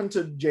what's happened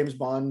to James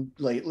Bond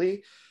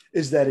lately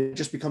is that it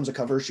just becomes a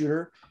cover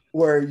shooter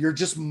where you're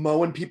just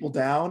mowing people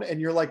down and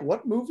you're like,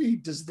 what movie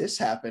does this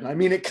happen? I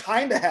mean, it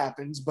kind of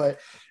happens, but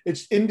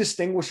it's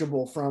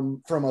indistinguishable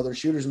from other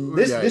shooters. And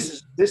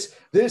this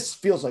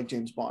feels like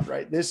James Bond,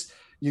 right? This,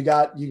 you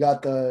got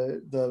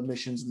the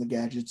missions and the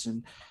gadgets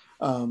and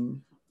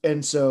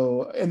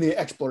the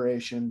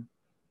exploration.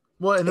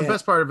 Well, and the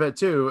best part of it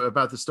too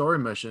about the story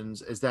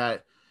missions is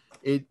that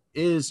it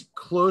is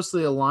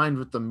closely aligned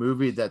with the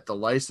movie that the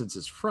license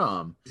is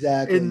from.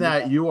 Exactly. In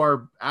that you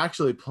are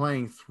actually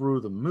playing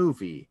through the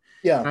movie.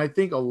 Yeah. And I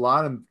think a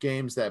lot of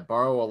games that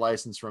borrow a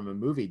license from a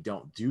movie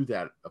don't do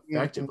that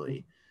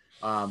effectively.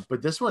 Mm-hmm.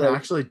 But this one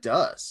actually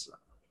does.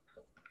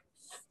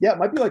 Yeah, it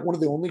might be like one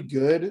of the only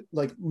good,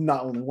 like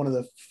not only one of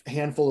the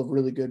handful of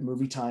really good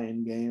movie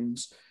tie-in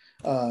games,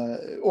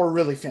 or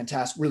really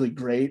fantastic, really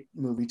great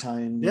movie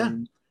tie-in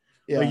games.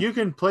 Yeah. Like you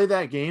can play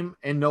that game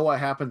and know what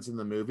happens in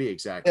the movie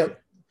exactly.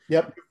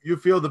 Yep. You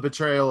feel the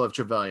betrayal of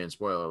Trevelyan,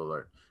 spoiler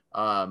alert,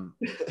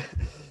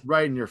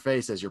 right in your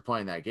face as you're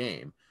playing that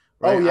game.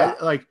 Right? Oh yeah.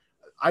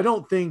 I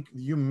don't think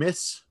you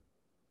miss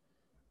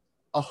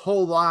a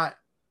whole lot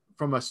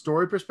from a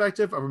story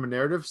perspective or from a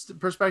narrative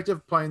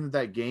perspective, playing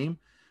that game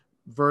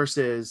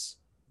versus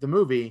the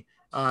movie,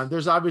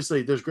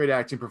 there's great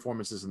acting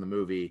performances in the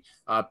movie.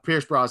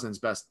 Pierce Brosnan's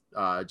best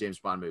James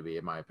Bond movie,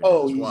 in my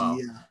opinion, as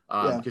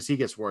well. Because he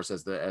gets worse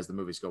as the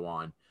movies go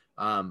on.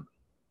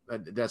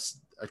 That's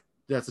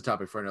a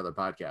topic for another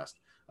podcast.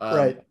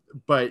 Right.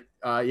 But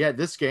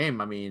this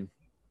game, I mean,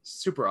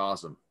 super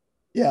awesome.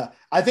 Yeah,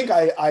 I think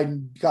I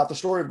got the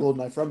story of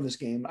GoldenEye from this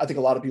game. I think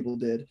a lot of people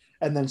did,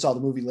 and then saw the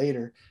movie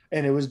later.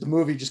 And it was the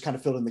movie just kind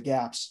of filled in the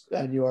gaps,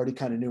 and you already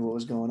kind of knew what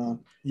was going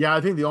on. Yeah,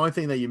 I think the only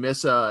thing that you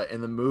miss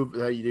in the movie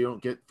that you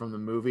don't get from the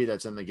movie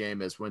that's in the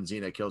game is when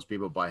Xena kills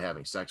people by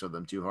having sex with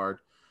them too hard.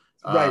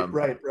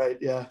 Right.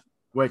 Yeah.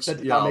 Which,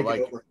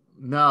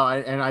 no,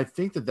 and I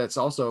think that's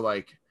also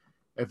like,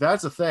 if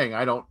that's a thing,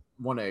 I don't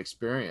want to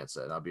experience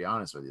it. I'll be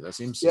honest with you. That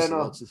seems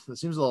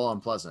a little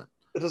unpleasant.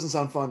 It doesn't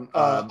sound fun.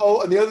 And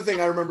the other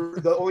thing I remember,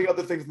 the only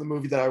other thing from the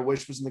movie that I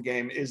wish was in the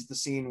game is the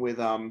scene with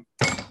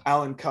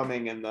Alan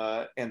Cumming and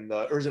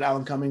or is it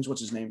Alan Cummings? What's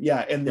his name?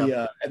 Yeah, and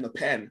the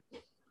pen.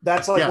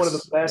 That's like one of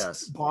the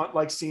best Bond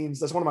like scenes.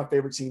 That's one of my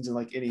favorite scenes in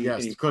like any. Yes,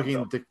 any the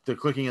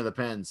clicking of the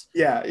pens.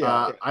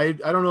 Yeah. I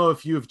don't know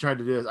if you've tried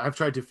to do this. I've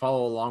tried to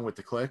follow along with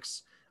the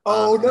clicks.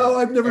 No,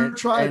 I've never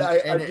tried.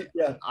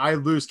 I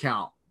lose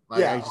count.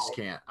 I just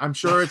can't. I'm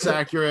sure it's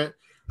accurate.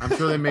 I'm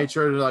sure they made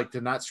sure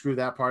to not screw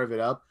that part of it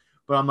up.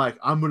 But I'm like,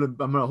 I'm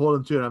gonna hold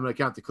him to it. I'm gonna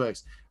count the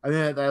clicks. And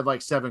then I had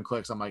like 7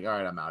 clicks. I'm like, all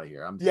right, I'm out of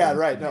here.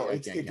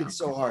 It gets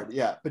so hard.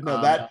 Yeah, but no,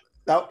 that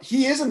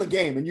he is in the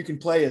game, and you can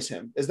play as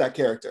him, as that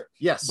character.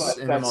 Yes, but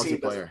in the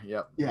multiplayer.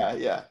 Yep.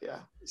 Yeah.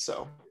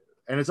 So.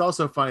 And it's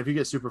also fun if you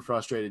get super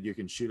frustrated, you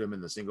can shoot him in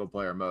the single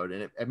player mode,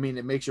 and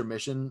it makes your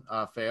mission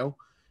fail,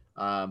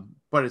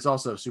 but it's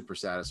also super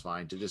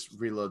satisfying to just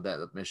reload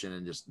that mission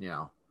and just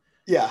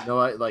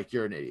like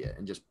you're an idiot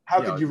and just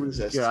how could you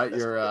resist? Your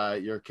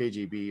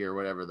KGB or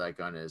whatever that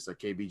gun is, the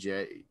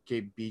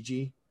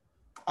KBG.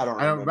 I don't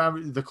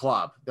remember the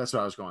club. That's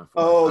what I was going for.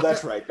 Oh,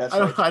 that's right.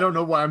 I don't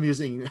know why I'm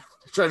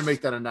trying to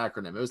make that an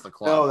acronym. It was the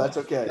club. No, that's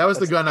okay. That was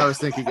the gun I was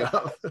thinking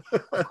of.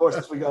 Of course,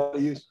 that's what we got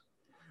to use.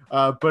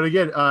 But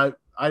again,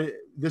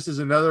 this is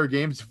another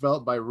game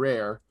developed by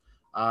Rare,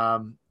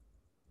 so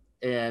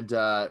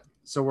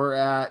we're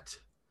at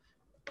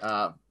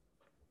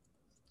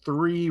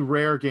 3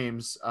 Rare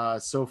games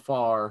so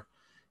far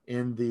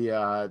in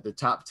the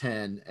top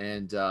 10,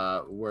 and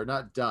we're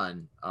not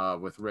done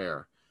with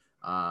Rare.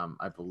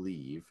 I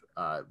believe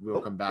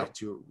we'll come back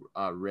to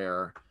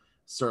Rare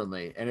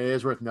certainly, and it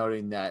is worth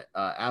noting that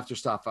after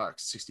Star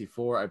Fox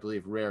 64, I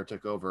believe Rare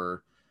took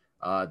over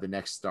the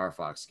next Star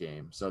Fox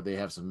game, so they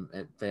have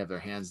their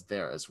hands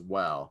there as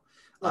well.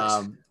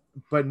 Nice.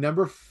 But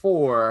number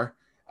 4,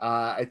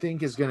 I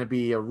think is going to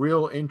be a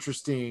real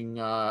interesting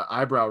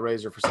eyebrow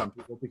raiser for some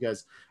people,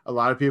 because a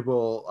lot of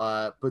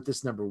people put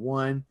this number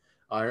 1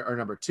 or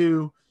number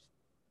 2.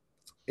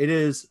 It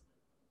is.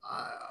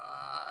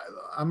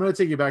 I'm going to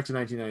take you back to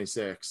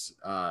 1996.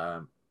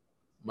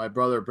 My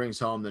brother brings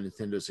home the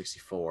Nintendo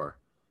 64.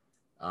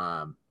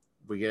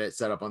 We get it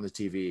set up on the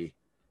TV,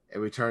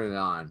 and we turn it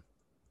on.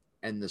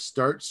 And the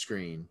start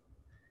screen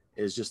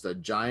is just a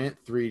giant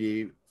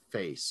 3D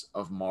face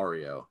of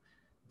Mario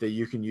that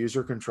you can use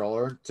your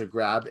controller to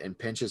grab and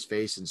pinch his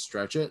face and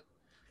stretch it.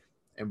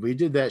 And we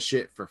did that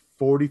shit for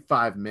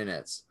 45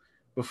 minutes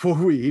before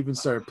we even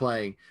started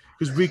playing,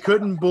 because we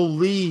couldn't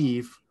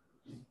believe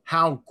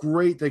how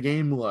great the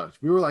game looked.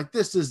 We were like,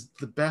 this is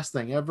the best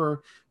thing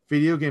ever.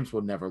 Video games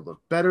will never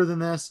look better than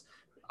this.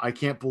 I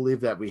can't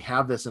believe that we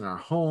have this in our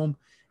home.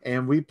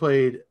 And we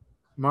played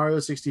Mario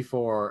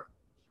 64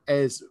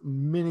 as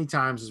many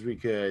times as we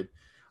could,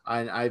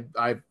 and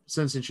I've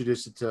since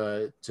introduced it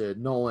to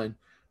Nolan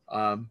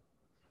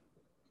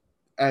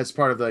as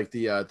part of like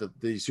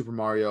the Super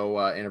Mario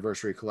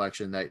Anniversary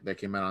Collection that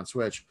came out on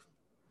Switch.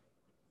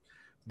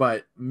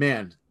 But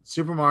man,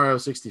 Super Mario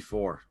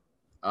 64.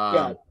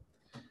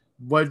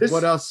 What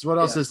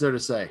else is there to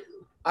say?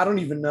 I don't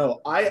even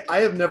know. I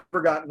have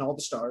never gotten all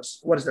the stars.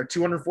 What is there,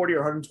 240 or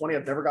 120?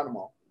 I've never gotten them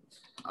all.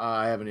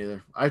 I haven't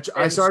either.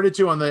 I started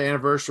to on the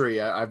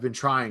anniversary. I've been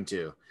trying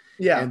to.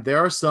 Yeah. And there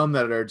are some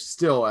that are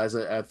still, as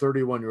a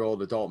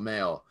 31-year-old adult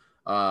male,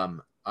 I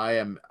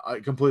am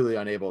completely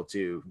unable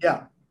to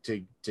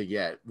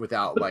get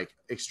without like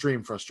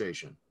extreme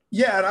frustration.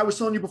 Yeah, and I was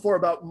telling you before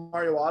about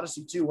Mario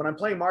Odyssey too. When I'm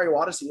playing Mario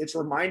Odyssey, it's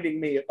reminding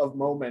me of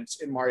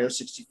moments in Mario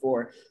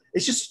 64.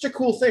 It's just such a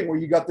cool thing where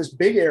you got this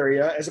big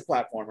area as a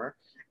platformer,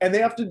 and they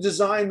have to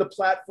design the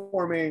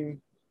platforming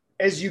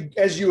as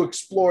you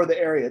explore the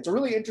area. It's a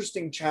really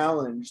interesting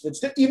challenge.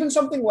 That's even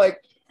something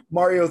like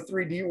Mario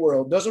 3D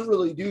World doesn't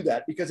really do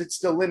that, because it's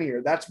still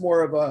linear. That's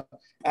more of a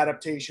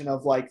adaptation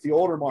of like the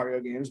older Mario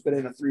games, but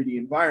in a 3D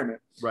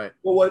environment. Right.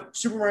 Well, what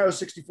Super Mario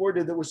 64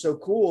 did that was so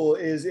cool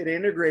is it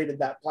integrated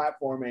that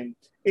platforming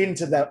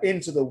into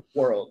the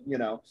world,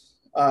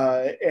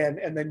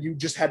 and then you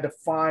just had to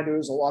find, it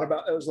was a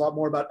lot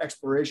more about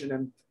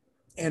exploration.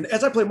 And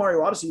as I play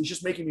Mario Odyssey, it's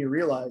just making me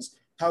realize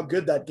how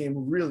good that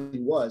game really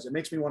was. It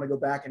makes me want to go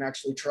back and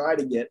actually try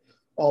to get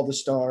all the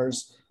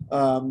stars,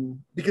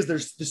 because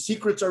the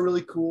secrets are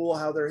really cool,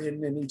 how they're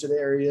hidden in each of the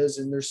areas,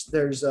 and there's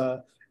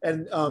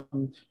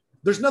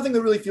nothing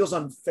that really feels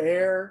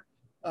unfair.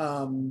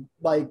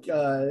 Like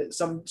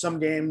some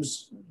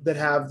games that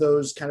have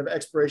those kind of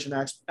exploration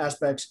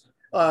aspects.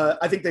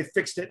 I think they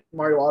fixed it in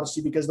Mario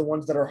Odyssey, because the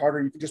ones that are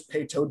harder, you can just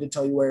pay Toad to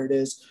tell you where it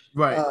is.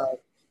 Right.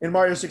 In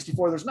Mario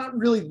 64, there's not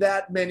really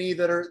that many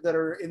that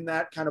are in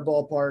that kind of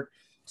ballpark.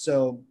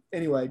 So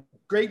anyway,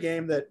 great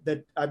game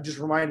that I'm just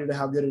reminded of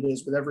how good it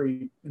is with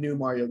every new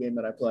Mario game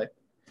that I play.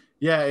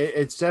 Yeah,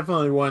 it's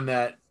definitely one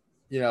that,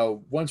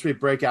 once we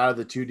break out of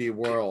the 2D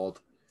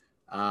world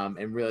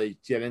and really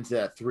get into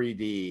that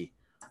 3D,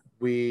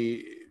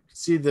 we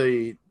see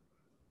the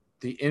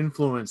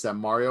influence that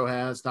Mario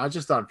has, not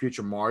just on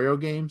future Mario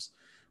games,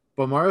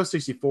 but Mario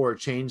 64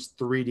 changed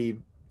 3D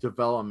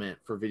development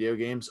for video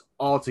games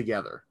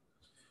altogether,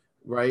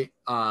 right?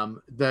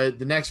 The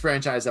next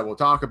franchise that we'll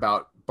talk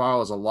about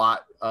borrows a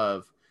lot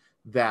of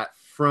that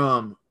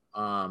from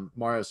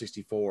Mario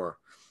 64.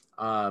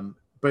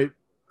 But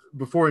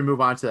before we move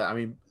on to that, I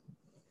mean,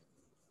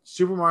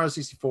 Super Mario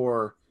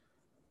 64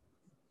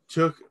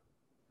 took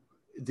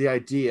the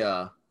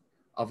idea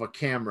of a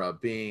camera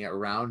being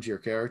around your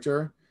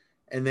character,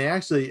 and they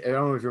actually, I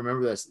don't know if you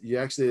remember this,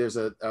 there's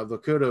a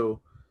Lakuto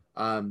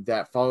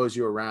that follows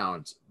you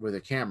around with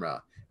a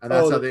camera, and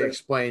that's how they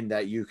explain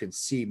that you can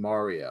see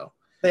Mario.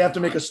 They have to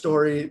make a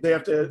story. They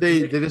have to.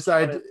 They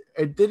decide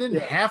it didn't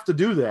have to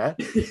do that.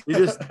 They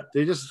just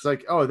it's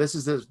like, oh, this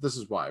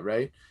is why,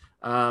 right?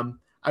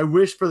 I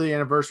wish for the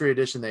anniversary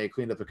edition they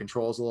cleaned up the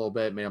controls a little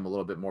bit, made them a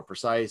little bit more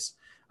precise.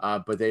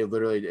 But they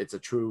literally, it's a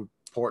true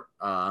port.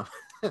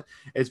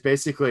 It's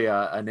basically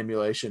an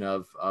emulation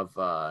of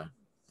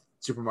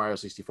Super Mario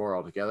 64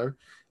 altogether.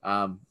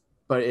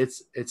 But it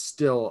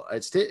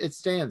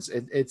stands.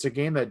 It's a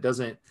game that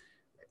doesn't.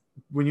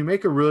 When you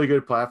make a really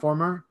good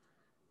platformer,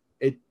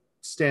 it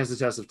stands the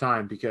test of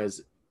time,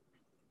 because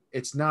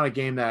it's not a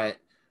game that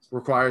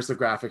requires the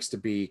graphics to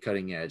be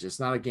cutting edge. It's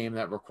not a game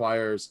that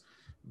requires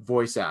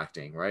voice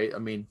acting, right? I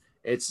mean,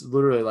 it's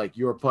literally like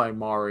you're playing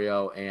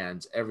Mario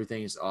and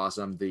everything is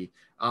awesome. The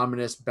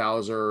ominous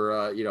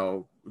Bowser,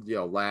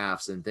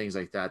 laughs and things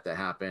like that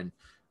happen.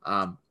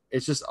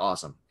 It's just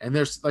awesome. And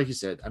there's, like you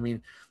said, I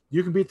mean,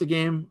 you can beat the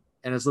game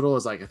in as little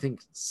as I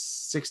think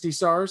 60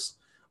 stars,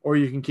 or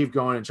you can keep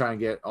going and try and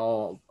get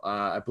all,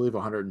 I believe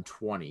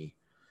 120.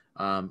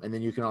 And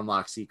then you can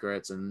unlock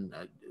secrets, and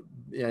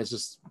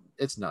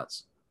it's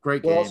nuts.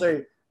 Great game. Well, I'll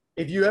say,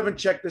 if you haven't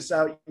checked this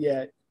out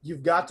yet,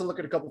 you've got to look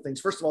at a couple of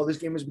things. First of all, this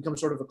game has become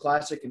sort of a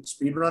classic in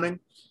speedrunning.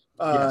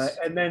 Yes.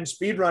 And then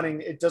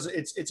speedrunning,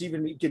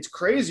 it gets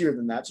crazier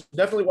than that. So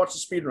definitely watch the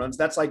speedruns.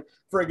 That's like,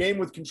 for a game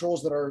with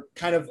controls that are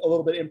kind of a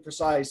little bit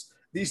imprecise,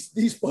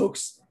 these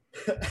folks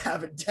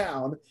have it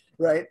down,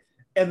 right?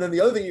 And then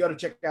the other thing you got to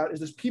check out is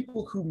there's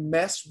people who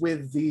mess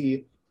with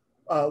the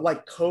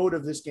code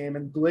of this game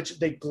and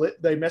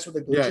they mess with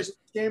the glitches of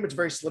this game. It's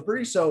very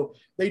slippery. So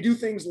they do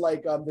things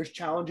like there's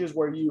challenges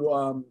where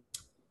you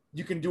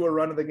can do a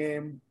run of the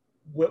game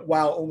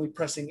while only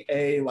pressing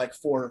A like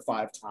 4 or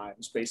 5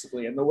 times,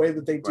 basically. And the way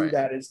that they do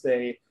that is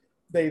they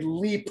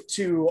leap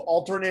to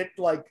alternate,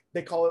 like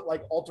they call it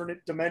like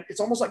alternate dimension. It's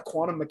almost like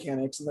quantum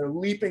mechanics, and they're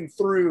leaping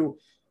through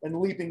and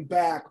leaping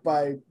back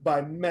by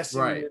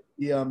messing with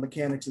the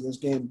mechanics of this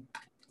game.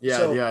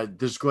 Yeah,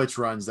 there's glitch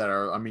runs that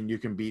are, I mean, you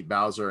can beat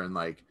Bowser in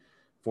like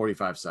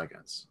 45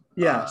 seconds.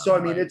 Yeah, so I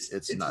mean,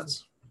 it's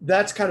nuts.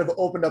 That's kind of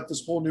opened up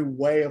this whole new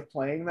way of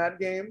playing that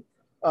game.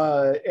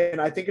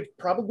 And I think it's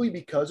probably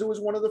because it was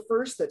one of the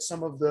first that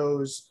some of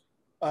those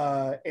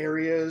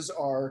areas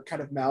are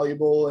kind of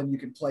malleable and you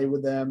can play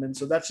with them. And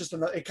so that's just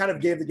it kind of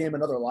gave the game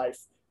another life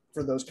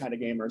for those kind of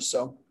gamers.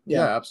 So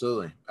yeah,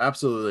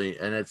 absolutely.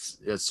 And it's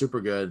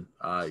super good.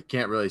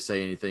 Can't really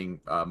say anything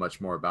much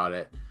more about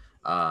it.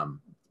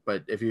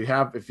 But if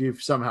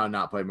you've somehow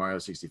not played Mario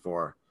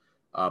 64,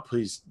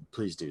 please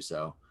do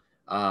so.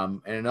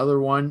 And another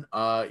one,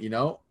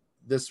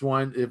 this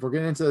one, if we're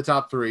getting into the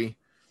top 3,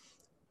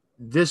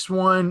 this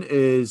one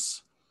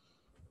is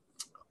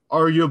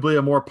arguably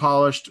a more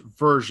polished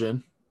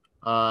version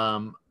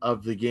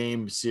of the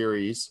game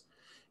series.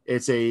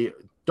 It's a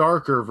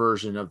darker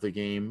version of the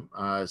game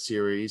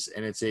series,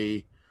 and it's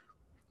a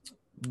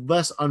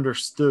less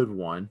understood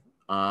one.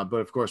 But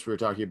of course, we were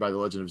talking about The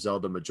Legend of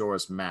Zelda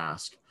Majora's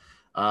Mask.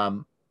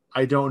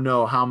 I don't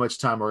know how much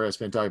time we're going to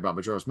spend talking about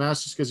Majora's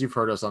Mask, just because you've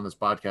heard us on this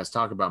podcast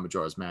talk about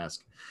Majora's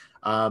Mask.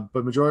 But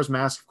Majora's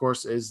Mask, of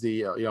course, is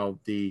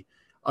the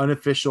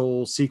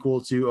unofficial sequel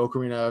to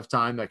Ocarina of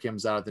Time that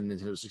comes out at the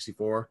Nintendo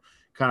 64,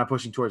 kind of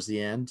pushing towards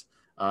the end.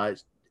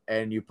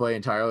 And you play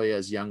entirely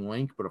as young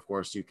Link, but of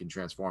course you can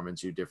transform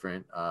into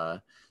different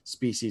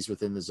species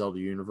within the Zelda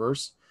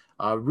universe.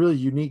 Really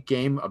unique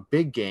game, a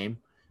big game,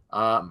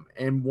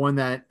 and one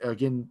that,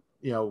 again,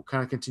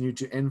 kind of continued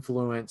to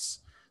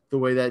influence the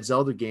way that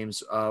Zelda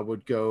games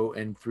would go,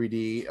 and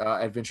 3D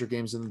adventure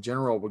games in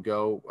general would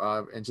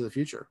go into the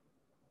future.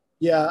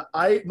 Yeah,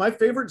 my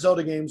favorite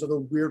Zelda games are the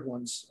weird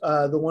ones,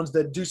 the ones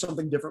that do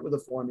something different with the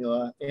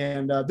formula.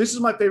 And this is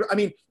my favorite. I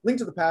mean, Link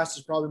to the Past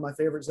is probably my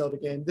favorite Zelda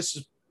game. This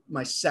is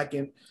my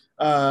second,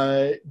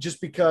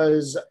 just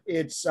because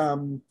it's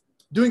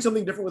doing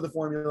something different with the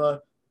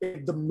formula.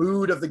 The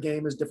mood of the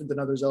game is different than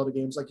other Zelda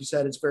games. Like you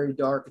said, it's very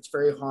dark. It's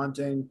very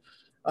haunting.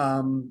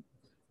 Yeah,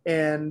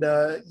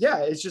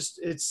 it's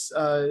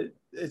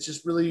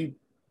just really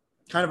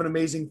kind of an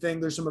amazing thing.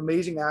 There's some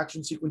amazing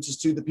action sequences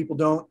too that people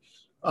don't.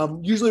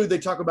 Usually they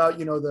talk about,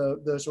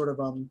 the sort of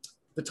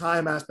the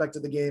time aspect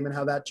of the game and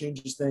how that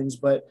changes things,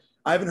 but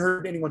I haven't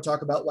heard anyone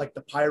talk about like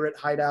the pirate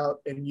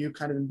hideout and you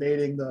kind of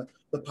invading the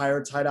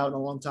pirates hideout in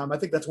a long time. I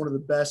think that's one of the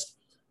best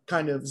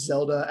kind of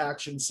Zelda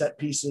action set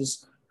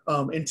pieces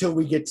until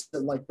we get to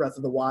like Breath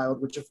of the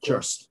Wild, which of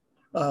course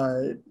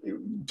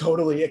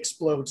totally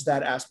explodes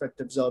that aspect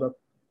of Zelda.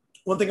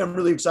 One thing I'm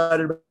really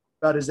excited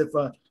about is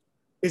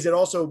is it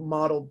also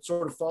modeled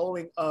sort of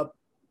following up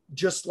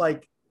just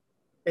like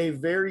a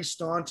very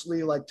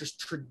staunchly like just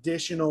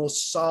traditional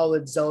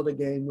solid Zelda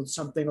game with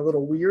something a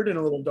little weird and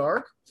a little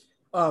dark.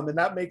 And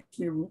that makes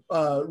me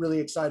really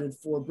excited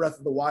for Breath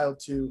of the Wild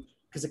 2,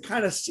 because it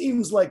kind of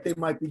seems like they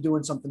might be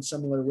doing something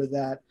similar with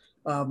that.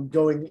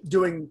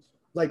 Doing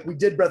like we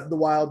did Breath of the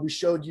Wild, we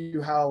showed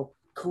you how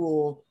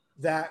cool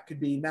that could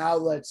be. Now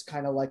let's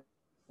kind of like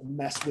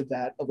mess with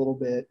that a little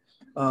bit.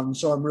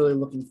 So I'm really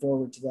looking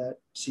forward to that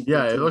sequel.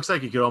 Yeah, it looks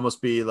like it could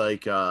almost be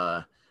like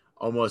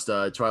almost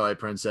Twilight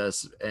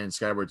Princess and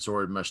Skyward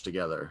Sword meshed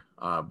together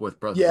with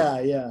Breath.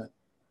 Yeah.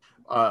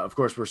 Of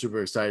course, we're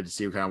super excited to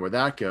see kind of where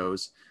that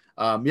goes.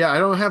 I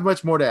don't have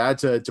much more to add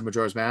to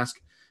Majora's Mask.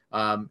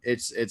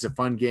 It's a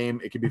fun game.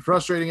 It can be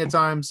frustrating at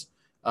times,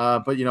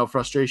 but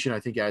frustration I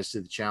think adds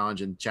to the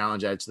challenge, and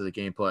challenge adds to the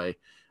gameplay.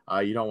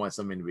 You don't want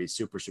something to be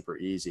super, super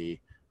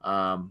easy.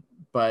 So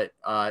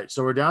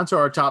we're down to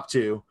our top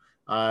two.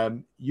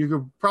 You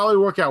could probably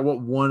work out what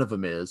one of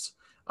them is.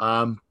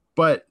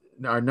 But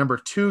our number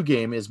two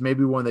game is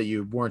maybe one that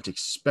you weren't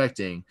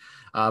expecting.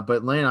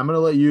 But Lane, I'm going to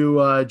let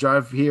you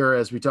drive here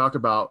as we talk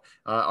about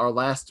our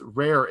last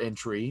rare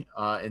entry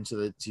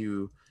into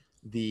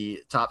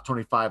the top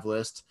 25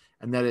 list,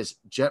 and that is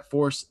Jet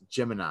Force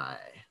Gemini.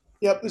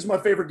 Yep, this is my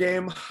favorite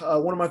game.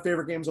 One of my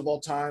favorite games of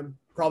all time.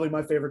 Probably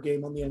my favorite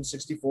game on the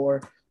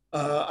N64.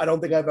 I don't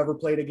think I've ever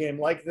played a game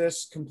like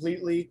this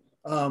completely.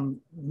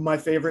 My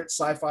favorite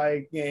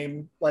sci-fi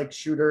game, like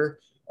shooter.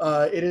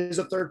 It is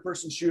a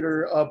third-person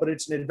shooter, but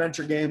it's an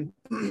adventure game.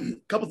 A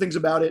couple things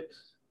about it.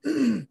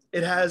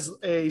 It has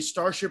a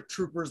Starship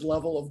Troopers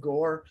level of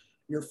gore.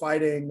 You're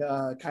fighting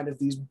kind of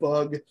these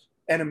bug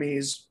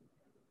enemies.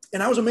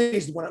 And I was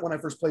amazed when I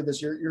first played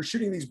this. You're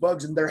shooting these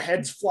bugs and their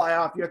heads fly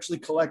off. You actually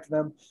collect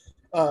them.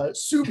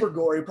 Super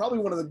gory, probably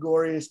one of the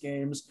goriest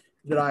games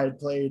that I had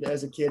played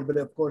as a kid, but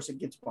of course it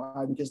gets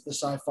by because the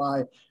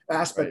sci-fi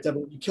aspect of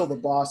it, you kill the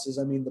bosses.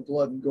 I mean, the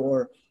blood and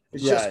gore.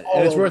 It's just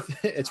and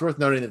it's worth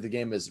noting that the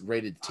game is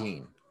rated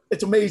teen.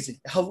 It's amazing,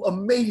 how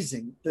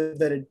amazing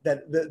that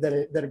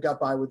it got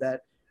by with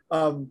that.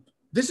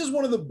 This is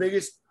one of the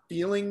biggest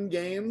feeling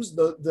games.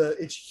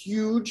 It's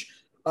huge.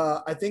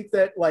 I think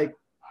that like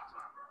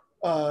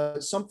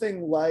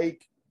something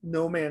like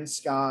No Man's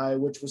Sky,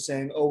 which was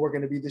saying, "Oh, we're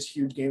going to be this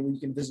huge game where you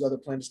can visit other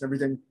planets and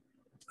everything,"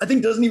 I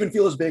think doesn't even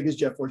feel as big as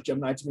Jet Force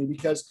Gemini to me,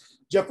 because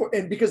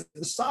because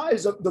the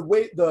size of the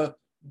way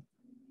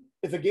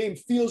if a game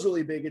feels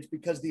really big, it's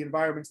because the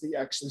environments that you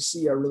actually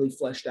see are really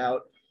fleshed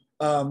out.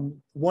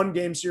 One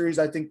game series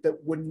I think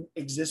that wouldn't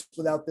exist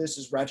without this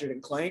is Ratchet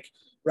and Clank.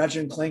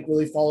 Ratchet and Clank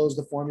really follows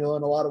the formula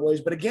in a lot of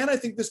ways. But again, I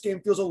think this game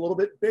feels a little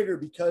bit bigger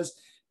because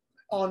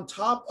on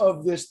top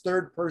of this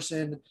third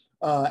person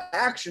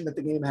action that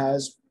the game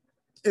has,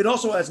 it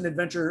also has an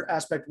adventure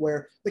aspect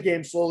where the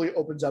game slowly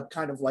opens up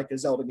kind of like a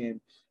Zelda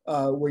game,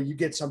 where you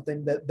get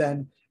something that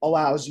then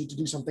allows you to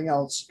do something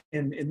else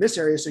in this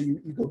area. So you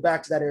go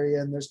back to that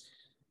area, and there's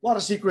a lot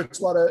of secrets,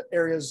 a lot of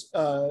areas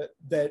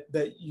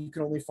that you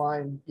can only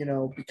find,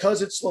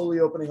 because it's slowly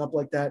opening up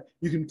like that.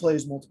 You can play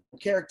as multiple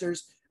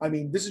characters. I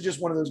mean, this is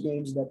just one of those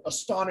games that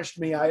astonished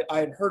me. I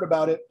had heard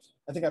about it.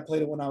 I think I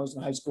played it when I was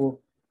in high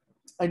school.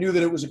 I knew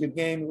that it was a good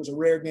game. It was a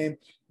rare game.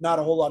 Not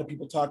a whole lot of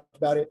people talked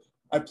about it.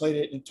 I played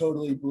it and it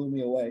totally blew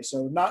me away.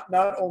 So not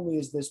only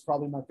is this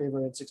probably my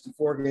favorite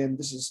N64 game,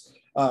 this is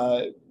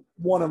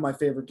one of my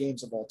favorite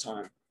games of all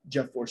time,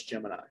 Jet Force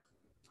Gemini.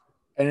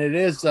 And it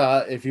is,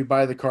 if you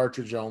buy the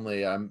cartridge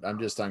only, I'm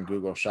just on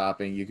Google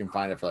Shopping, you can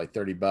find it for like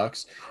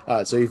 $30.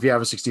 So if you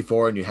have a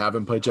 64 and you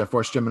haven't played Jet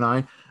Force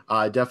Gemini,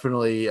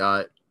 definitely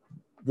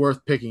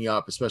worth picking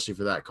up, especially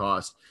for that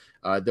cost.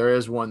 There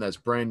is one that's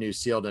brand new,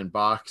 sealed in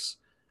box,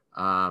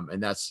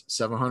 and that's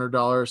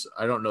 $700.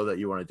 I don't know that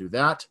you want to do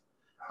that,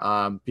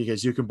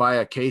 because you can buy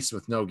a case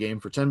with no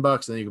game for $10,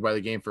 and then you can buy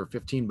the game for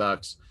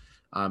 $15,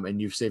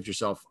 and you've saved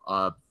yourself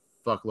a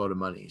fuckload of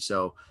money.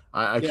 So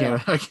I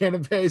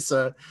can't pay.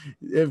 So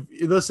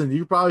listen,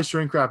 you probably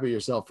shrink wrap it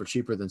yourself for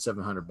cheaper than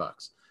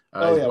 $700.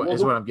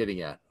 Is what I'm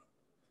getting at.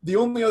 The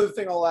only other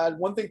thing I'll add,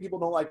 one thing people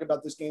don't like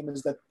about this game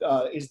is that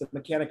is the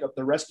mechanic of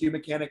the rescue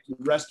mechanic. You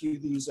rescue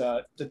these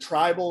the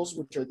tribals,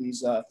 which are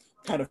these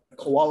kind of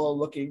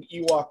koala-looking,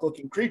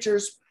 Ewok-looking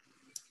creatures.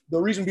 The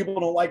reason people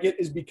don't like it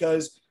is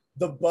because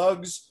the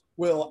bugs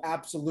will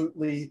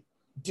absolutely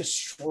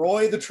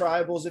destroy the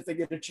tribals if they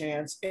get a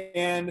chance,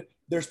 and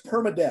there's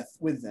permadeath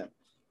with them.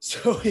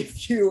 So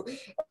if you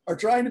are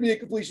trying to be a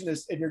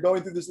completionist and you're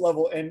going through this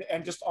level and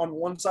just on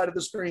one side of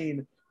the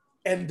screen,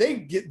 and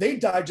they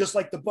die just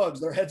like the bugs,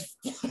 their heads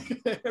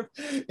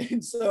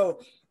and so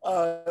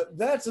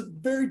that's a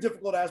very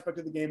difficult aspect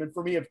of the game. And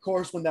for me, of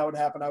course, when that would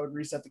happen, I would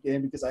reset the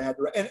game because I had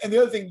to. And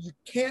the other thing, you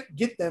can't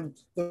get them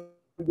to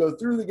go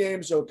through the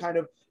game, so kind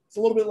of it's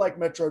a little bit like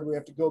Metroid. We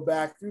have to go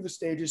back through the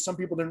stages. Some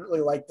people didn't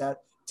really like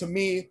that. To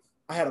me,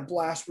 I had a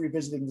blast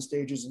revisiting the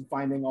stages and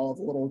finding all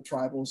the little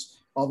tribals,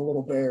 all the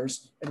little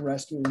bears, and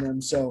rescuing them.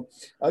 So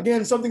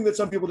again, something that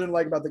some people didn't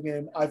like about the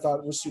game, I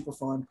thought was super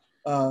fun.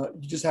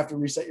 You just have to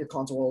reset your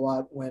console a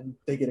lot when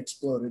they get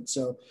exploded.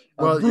 So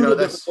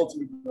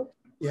difficulty.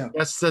 Yeah,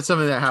 that's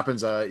something that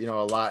happens, a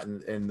lot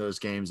in those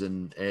games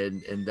and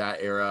in that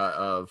era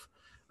of,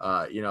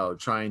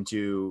 trying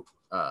to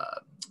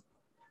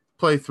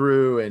play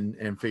through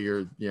and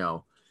figure,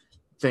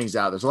 things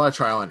out. There's a lot of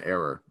trial and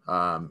error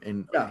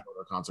in other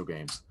console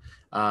games.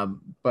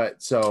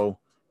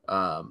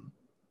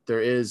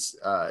 There is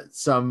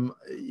some,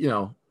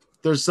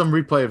 there's some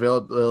replay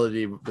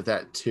availability with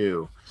that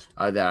too,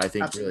 that I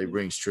think Absolutely. Really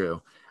rings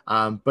true.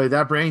 But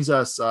that brings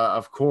us,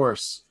 of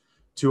course,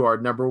 to our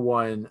number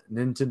one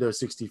Nintendo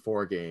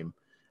 64 game.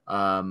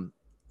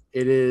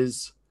 It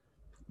is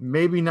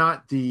maybe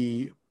not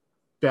the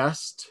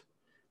best,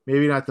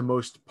 maybe not the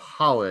most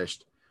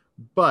polished,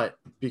 but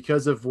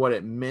because of what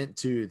it meant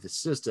to the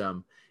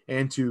system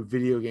and to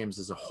video games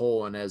as a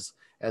whole, and as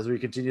we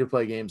continue to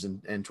play games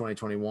in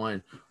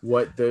 2021,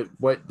 what the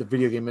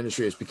video game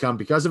industry has become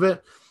because of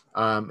it,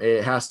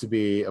 it has to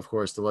be, of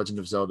course, The Legend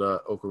of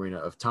Zelda: Ocarina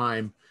of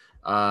Time.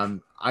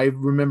 I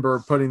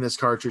remember putting this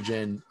cartridge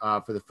in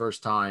for the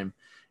first time,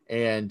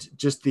 and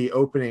just the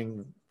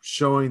opening,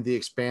 showing the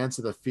expanse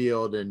of the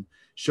field and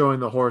showing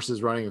the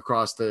horses running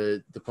across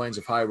the plains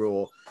of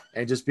Hyrule,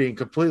 and just being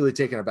completely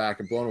taken aback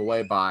and blown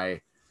away by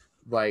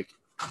like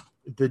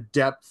the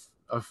depth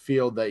of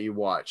field that you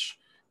watch,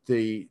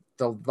 the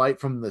light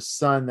from the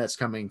sun that's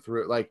coming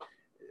through. Like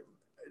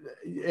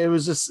it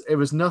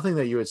was nothing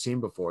that you had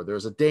seen before. There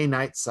was a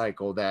day-night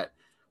cycle that,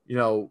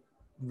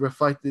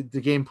 reflected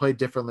the game played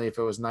differently if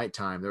it was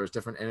nighttime. There was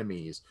different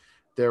enemies.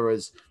 There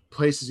was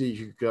places that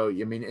you could go.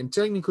 I mean, and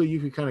technically you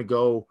could kind of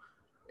go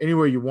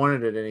anywhere you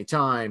wanted at any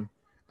time.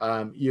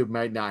 You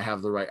might not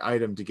have the right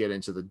item to get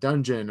into the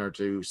dungeon or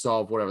to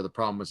solve whatever the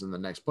problem was in the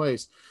next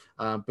place.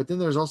 But then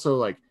there's also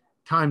like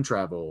time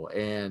travel,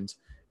 and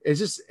it's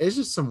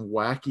just some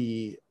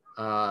wacky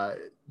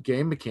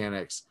game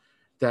mechanics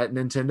that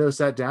Nintendo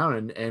sat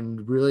down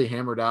and really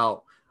hammered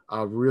out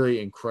a really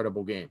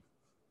incredible game.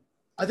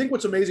 I think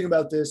what's amazing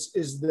about this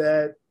is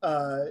that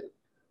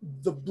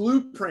the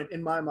blueprint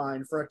in my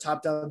mind for a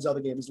top-down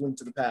Zelda game is Link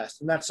to the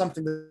Past. And that's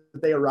something that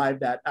they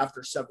arrived at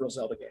after several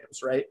Zelda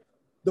games, right?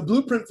 The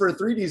blueprint for a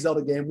 3D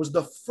Zelda game was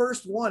the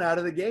first one out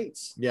of the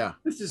gates. Yeah.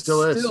 This is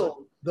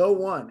still the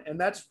one. And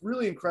that's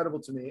really incredible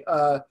to me.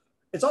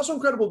 It's also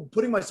incredible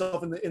putting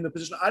myself in the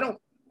position. I don't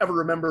ever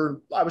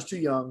remember, I was too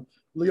young,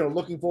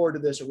 looking forward to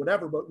this or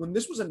whatever. But when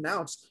this was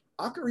announced,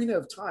 Ocarina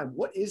of Time,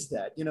 what is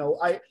that?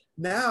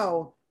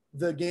 Now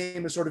the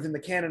game is sort of in the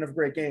canon of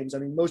great games. I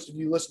mean, most of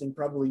you listening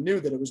probably knew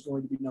that it was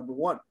going to be number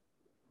one.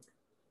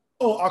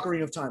 Oh,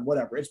 Ocarina of Time,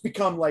 whatever. It's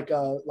become like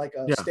a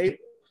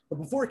staple. But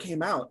before it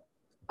came out,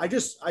 I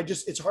just,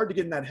 it's hard to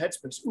get in that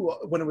headspace. Ooh,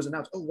 when it was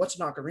announced, oh, what's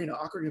an Ocarina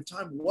of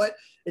Time? What?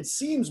 It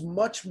seems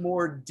much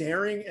more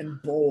daring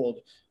and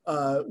bold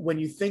when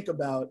you think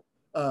about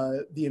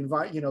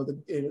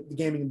the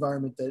gaming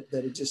environment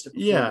that existed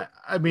before. Yeah,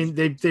 I mean,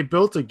 they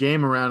built a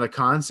game around a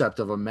concept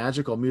of a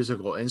magical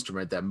musical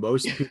instrument that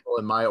most people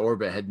in my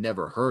orbit had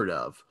never heard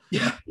of.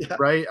 Yeah.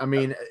 Right. I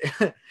mean,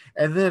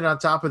 and then on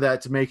top of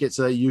that, to make it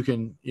so that you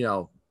can,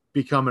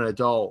 become an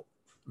adult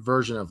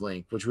version of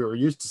Link, which we were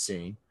used to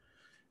seeing.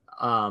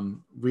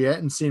 We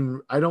hadn't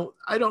seen. I don't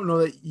know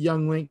that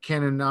young Link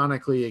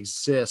canonically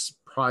exists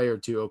prior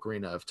to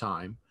Ocarina of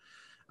Time.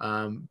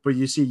 But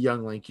you see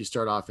young Link. You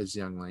start off as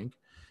young Link.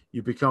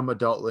 You become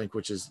adult Link,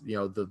 which is,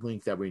 the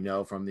Link that we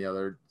know from the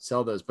other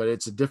Zeldas, but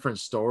it's a different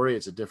story.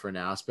 It's a different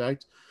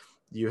aspect.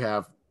 You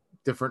have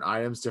different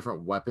items,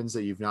 different weapons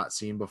that you've not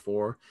seen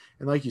before.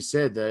 And like you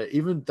said,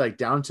 even like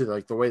down to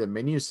like the way the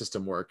menu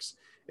system works,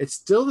 it's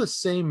still the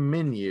same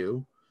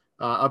menu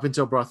up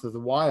until Breath of the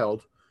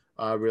Wild,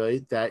 really,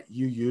 that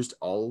you used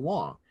all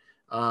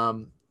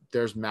along.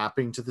 There's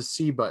mapping to the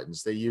C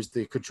buttons. They use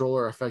the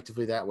controller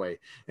effectively that way.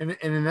 And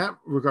in that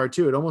regard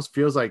too, it almost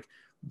feels like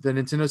the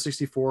Nintendo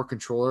 64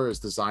 controller is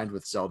designed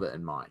with Zelda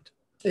in mind.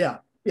 Yeah.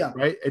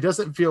 Right? It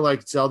doesn't feel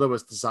like Zelda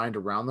was designed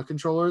around the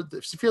controller.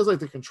 It feels like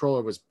the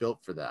controller was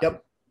built for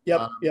that.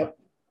 Yep.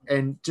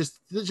 And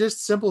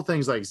just simple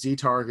things like Z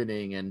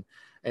targeting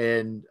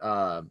and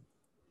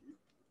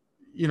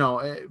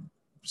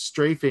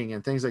strafing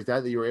and things like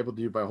that you were able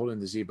to do by holding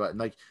the Z button.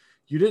 Like,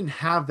 you didn't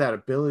have that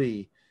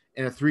ability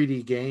in a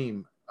 3D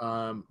game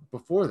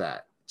before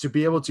that to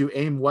be able to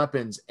aim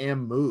weapons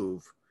and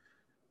move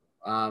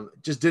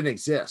just didn't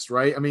exist,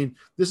 right? I mean,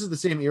 this is the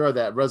same era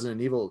that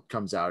Resident Evil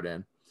comes out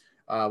in,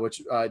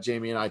 which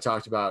Jamie and I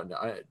talked about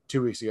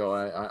 2 weeks ago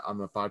on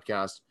the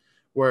podcast,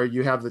 where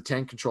you have the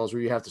tank controls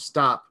where you have to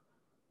stop,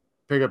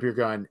 pick up your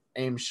gun,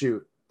 aim,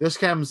 shoot. This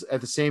comes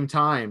at the same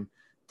time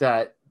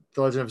that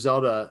The Legend of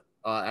Zelda,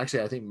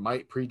 actually I think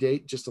might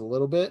predate just a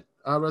little bit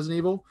Resident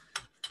Evil.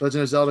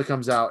 Legend of Zelda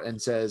comes out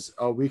and says,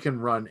 oh, we can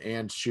run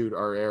and shoot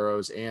our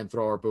arrows and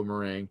throw our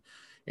boomerang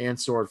and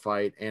sword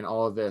fight and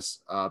all of this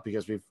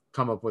because we've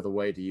come up with a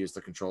way to use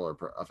the controller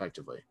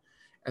effectively.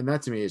 And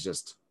that to me is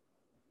just,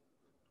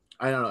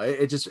 I don't know.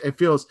 It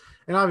feels,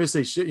 and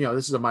obviously, you know,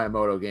 this is a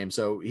Miyamoto game,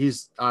 so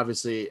he's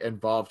obviously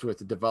involved with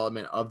the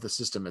development of the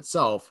system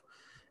itself,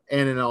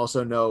 and it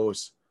also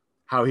knows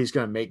how he's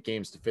going to make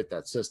games to fit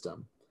that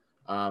system.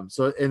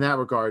 So in that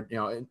regard, you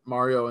know,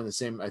 Mario in the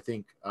same, I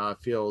think,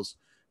 feels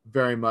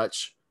very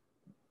much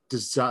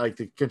like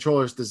the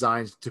controller's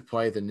designed to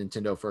play the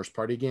Nintendo first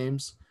party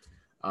games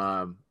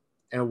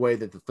in a way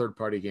that the third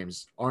party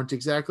games aren't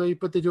exactly,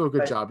 but they do a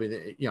good job in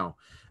it. You know,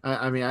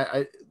 I mean,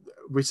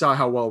 we saw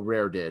how well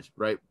Rare did,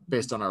 right?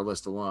 Based on our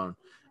list alone.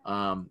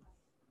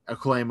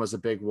 Acclaim was a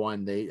big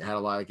one. They had a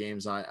lot of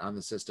games on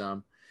the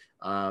system.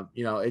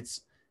 You know,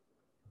 it's,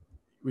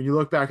 when you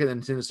look back at the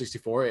Nintendo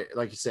 64,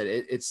 like you said,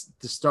 it's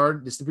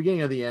the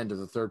beginning of the end of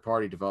the third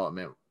party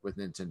development with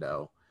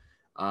Nintendo.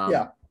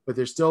 But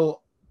there's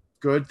still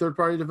good third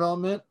party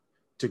development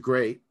to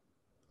great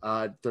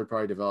third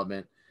party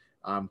development.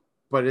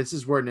 But this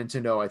is where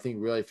Nintendo, I think,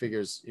 really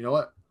figures, you know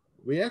what,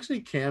 we actually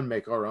can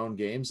make our own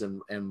games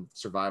and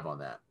survive on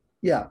that.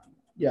 Yeah.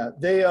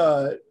 They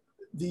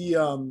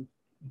the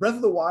Breath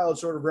of the Wild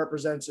sort of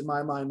represents, in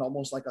my mind,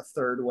 almost like a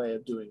third way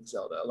of doing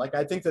Zelda. Like,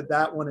 I think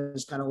that one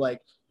is kind of like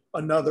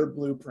another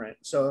blueprint.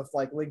 So if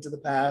like Link to the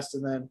Past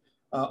and then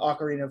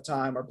Ocarina of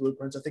Time are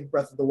blueprints, I think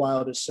Breath of the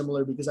Wild is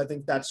similar, because I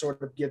think that's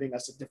sort of giving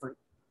us a different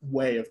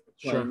way of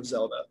playing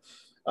Zelda.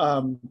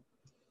 But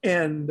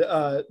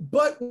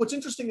what's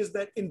interesting is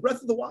that in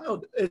Breath of the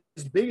Wild,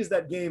 as big as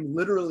that game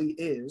literally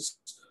is,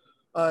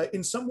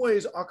 in some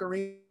ways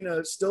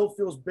Ocarina still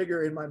feels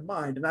bigger in my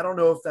mind. And I don't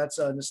know if that's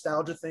a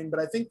nostalgia thing,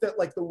 but I think that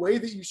like the way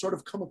that you sort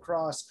of come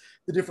across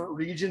the different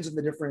regions and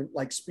the different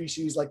like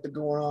species, like the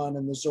Goron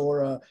and the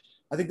Zora,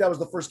 I think that was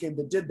the first game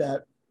that did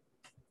that.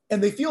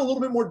 And they feel a little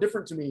bit more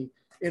different to me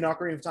in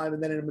Ocarina of Time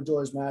and then in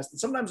Majora's Mask. And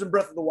sometimes in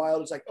Breath of the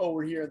Wild, it's like, oh,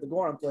 we're here at the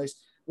Goron place.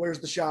 Where's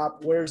the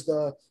shop? Where's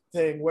the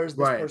thing? Where's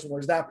this person?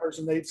 Where's that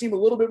person? They seem a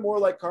little bit more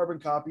like carbon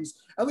copies,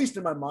 at least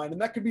in my mind. And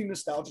that could be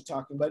nostalgia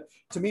talking. But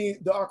to me,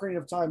 the Ocarina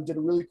of Time did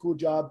a really cool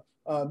job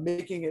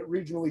making it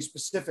regionally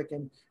specific.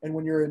 And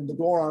when you're in the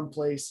Goron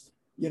place,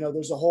 you know,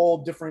 there's a whole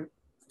different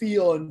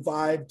feel and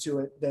vibe to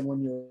it than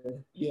when you're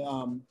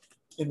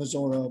in the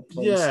Zora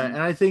place. Yeah, and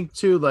I think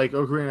too, like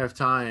Ocarina of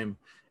Time,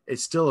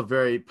 it's still a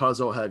very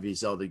puzzle heavy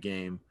Zelda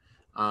game.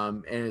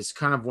 And it's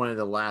kind of one of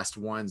the last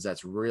ones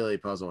that's really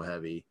puzzle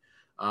heavy.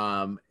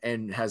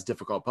 And has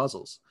difficult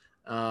puzzles.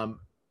 I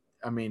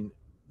mean,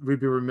 we'd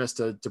be remiss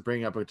to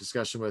bring up a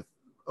discussion with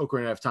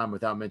Ocarina of Time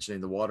without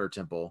mentioning the Water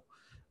Temple,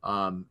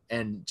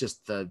 and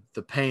just the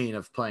pain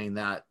of playing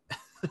that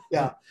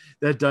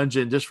that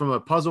dungeon just from a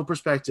puzzle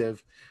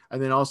perspective,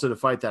 and then also to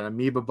fight that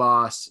amoeba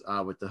boss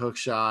with the hook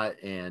shot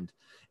and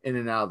in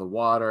and out of the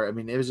water. I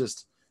mean, it was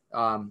just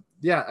I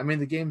mean,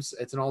 the game's,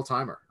 it's an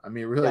all-timer. I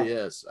mean, it really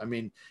is. I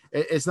mean,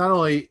 it's not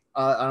only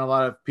on a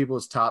lot of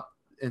people's top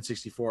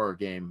N64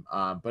 game,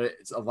 but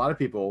it's a lot of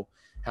people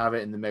have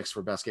it in the mix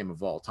for best game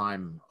of all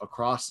time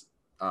across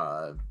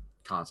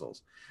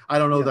consoles. I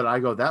don't know that I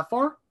go that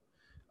far,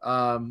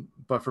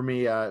 but for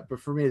me,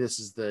 this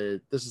is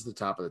the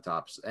top of the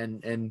tops,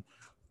 and in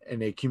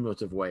a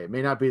cumulative way. It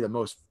may not be the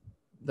most,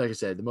 like I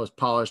said, the most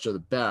polished or the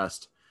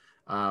best,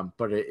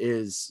 but it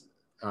is,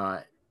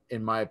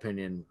 in my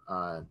opinion,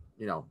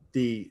 you know,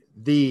 the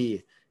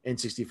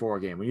N64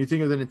 game. When you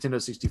think of the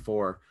Nintendo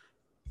 64,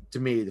 to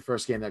me, the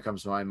first game that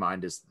comes to my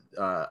mind is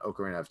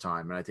Ocarina of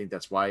Time, and I think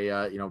that's why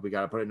you know, we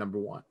got to put it number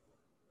one.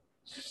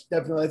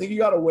 Definitely, I think you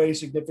got to weigh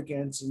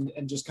significance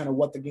and just kind of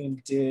what the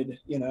game did.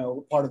 You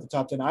know, part of the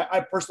top 10. I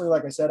personally,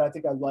 like I said, I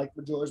think I like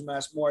Majora's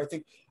Mask more. I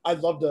think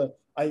I'd love to.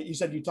 You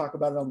said you talk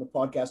about it on the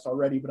podcast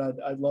already, but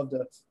I'd love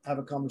to have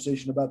a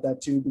conversation about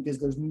that too, because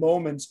there's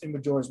moments in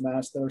Majora's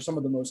Mask that are some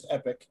of the most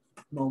epic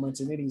moments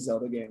in any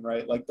Zelda game,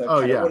 right? Like the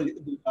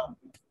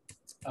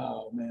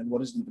oh man,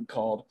 what is it even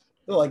called?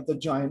 Like the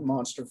giant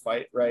monster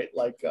fight, right?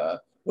 Like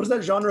what is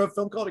that genre of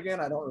film called again?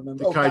 I don't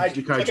remember.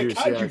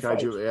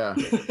 Kaiju, yeah.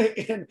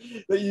 And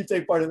that you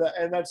take part in that,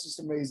 and that's just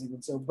amazing.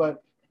 And so,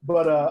 but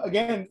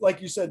again,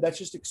 like you said, that's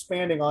just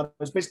expanding on.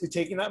 It's basically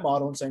taking that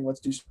model and saying, let's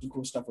do some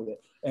cool stuff with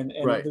it. And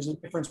there's a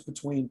difference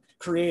between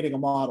creating a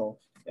model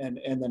and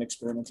then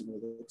experimenting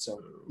with it.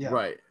 So yeah,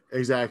 right,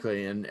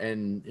 exactly.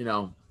 And you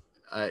know,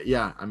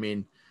 I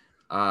mean,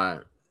 I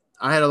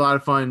had a lot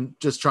of fun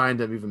just trying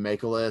to even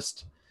make a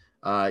list.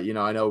 You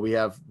know, I know we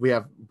have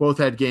both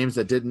had games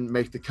that didn't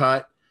make the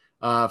cut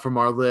from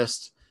our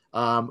list.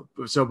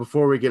 So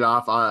before we get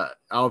off,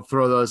 I'll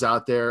throw those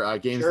out there.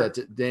 Games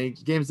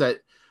that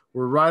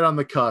were right on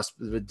the cusp,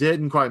 but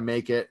didn't quite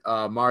make it.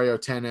 Mario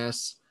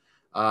Tennis,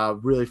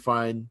 really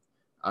fun.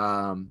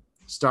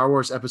 Star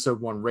Wars Episode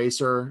 1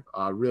 Racer,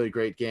 really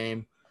great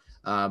game.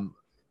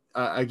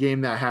 A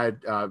game that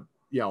had,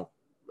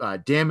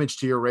 damage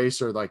to your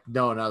racer like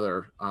no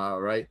another,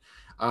 right?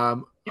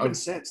 Even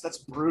since, that's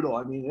brutal.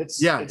 I mean, it's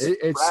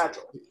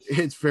fragile.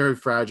 It's very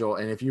fragile,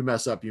 and if you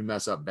mess up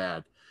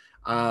bad.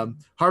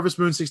 Harvest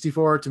Moon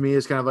 64 to me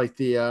is kind of like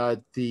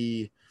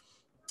the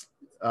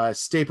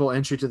staple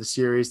entry to the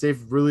series.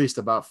 They've released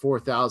about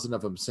 4,000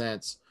 of them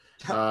since,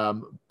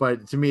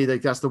 but to me,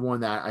 like, that's the one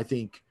that I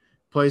think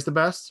plays the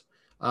best.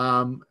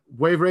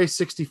 Wave Race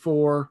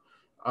 64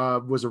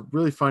 was a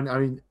really fun. I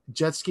mean,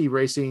 jet ski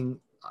racing,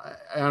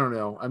 I don't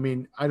know. I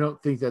mean, I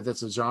don't think that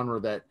that's a genre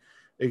that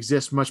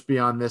exists much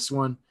beyond this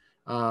one,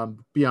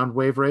 beyond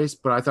Wave Race,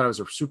 but I thought it was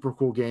a super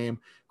cool game.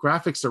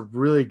 Graphics are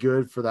really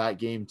good for that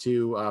game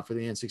too, for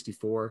the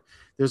N64.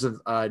 There's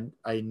a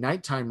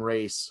nighttime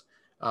race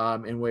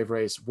in Wave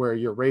Race where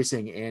you're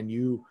racing and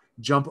you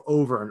jump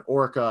over an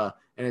orca,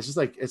 and it's just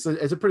like it's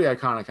a pretty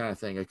iconic kind of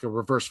thing, like a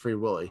reverse Free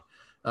Willy,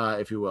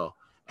 if you will.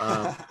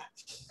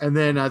 And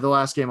then the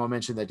last game I'll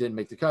mention that didn't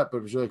make the cut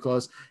but was really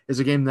close is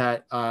a game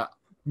that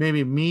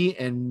maybe me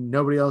and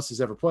nobody else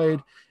has ever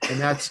played, and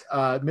that's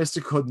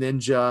Mystical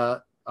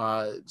Ninja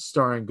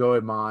starring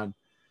Goemon,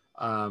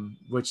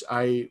 which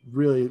I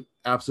really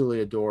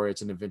absolutely adore.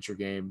 It's an adventure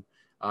game,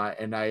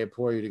 and I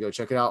implore you to go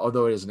check it out,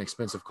 although it is an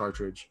expensive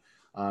cartridge.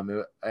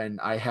 And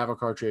I have a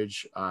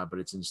cartridge, but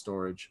it's in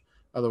storage.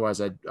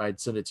 Otherwise, I'd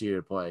send it to you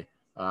to play.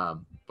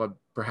 But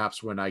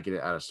perhaps when I get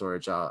it out of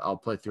storage, I'll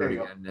play through it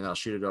again and I'll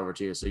shoot it over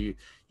to you. So you're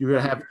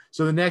gonna have.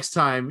 So the next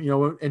time,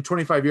 in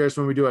 25 years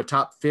when we do a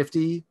top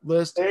 50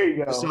 list, there you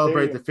go. To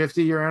celebrate the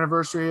 50-year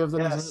anniversary of the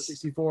Nintendo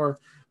 64,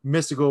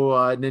 Mystical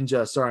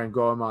Ninja starring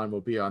Goemon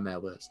will be on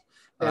that list.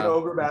 And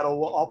Ogre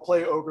Battle. I'll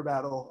play Ogre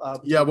Battle.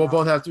 We'll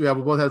both have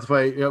to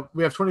play.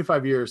 We have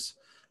 25 years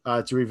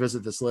to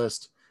revisit this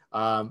list.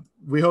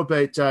 We hope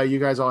that you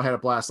guys all had a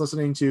blast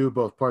listening to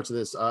both parts of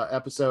this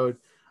episode.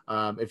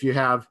 If you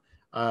have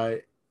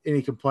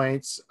any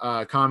complaints,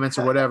 comments,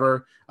 or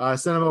whatever,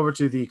 send them over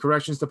to the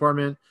corrections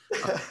department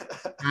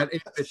at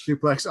 8-Bit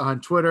Suplex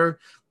on Twitter.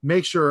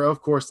 Make sure,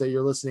 of course, that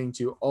you're listening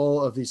to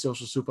all of the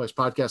Social Suplex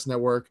Podcast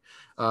Network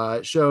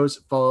shows.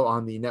 Follow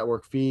on the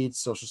network feeds,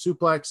 Social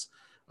Suplex,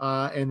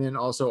 and then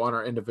also on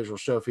our individual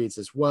show feeds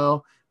as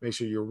well. Make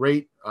sure you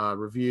rate,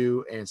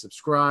 review, and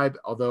subscribe.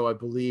 Although I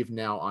believe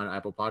now on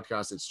Apple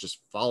Podcasts, it's just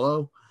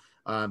follow.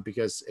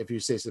 Because if you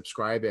say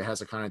subscribe, it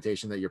has a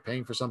connotation that you're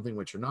paying for something,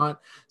 which you're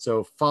not.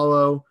 So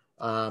follow,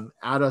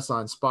 add us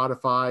on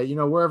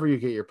Spotify, wherever you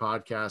get your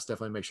podcast.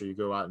 Definitely make sure you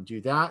go out and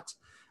do that.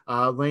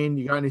 Lane,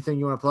 you got anything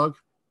you want to plug?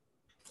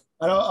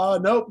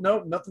 Nope,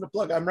 nothing to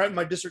plug. I'm writing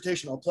my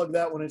dissertation. I'll plug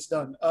that when it's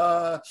done.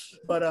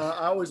 But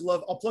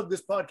I'll plug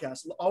this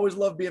podcast. Always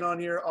love being on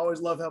here. Always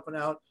love helping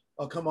out.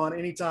 I'll come on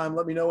anytime.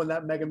 Let me know when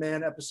that Mega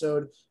Man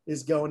episode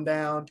is going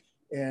down.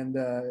 And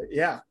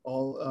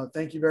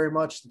thank you very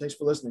much. Thanks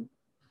for listening.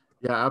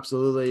 Yeah,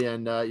 absolutely.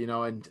 And,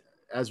 and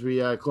as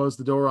we close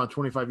the door on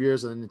 25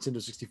 years of the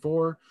Nintendo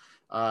 64,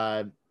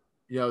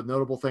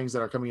 notable things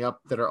that are coming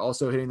up that are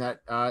also hitting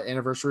that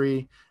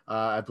anniversary.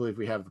 I believe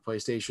we have the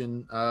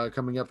PlayStation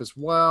coming up as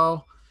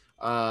well.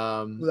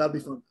 That'd be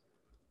fun.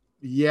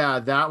 Yeah,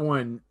 that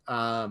one.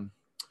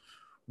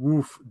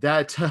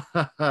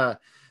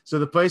 So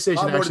the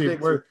PlayStation actually,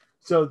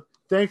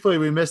 thankfully,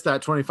 we missed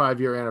that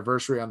 25-year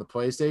anniversary on the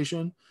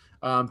PlayStation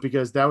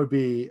because that would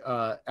be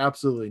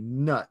absolutely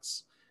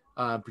nuts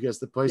because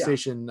the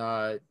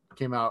PlayStation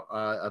came out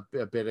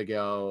a bit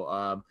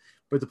ago.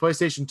 But the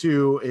PlayStation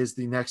 2 is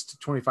the next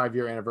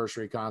 25-year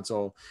anniversary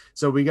console.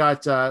 So we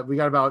got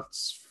about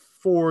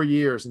 4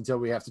 years until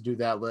we have to do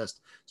that list.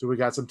 So we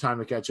got some time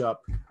to catch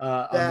up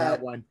on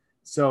that one.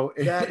 So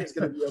that is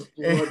going to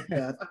be a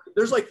bloodbath.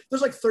 There's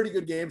like 30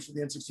 good games for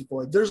the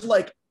N64. There's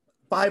like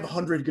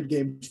 500 good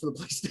games for the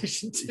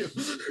PlayStation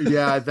 2.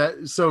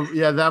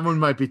 That one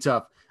might be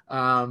tough.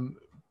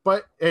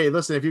 But hey,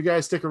 listen, if you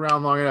guys stick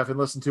around long enough and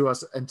listen to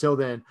us until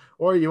then,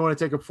 or you want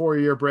to take a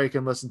 4-year break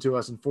and listen to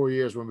us in 4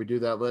 years when we do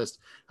that list,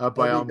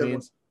 by all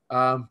means.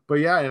 But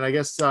yeah, and I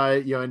guess,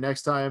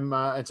 next time,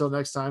 until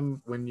next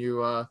time, when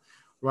you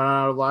run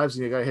out of lives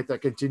and you got to hit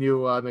that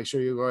continue, make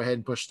sure you go ahead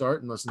and push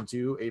start and listen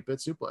to 8-Bit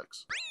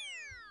Suplex.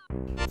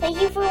 Thank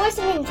you for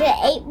listening to the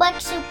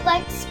 8-Bit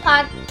Suplex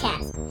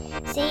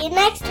podcast. See you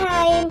next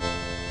time.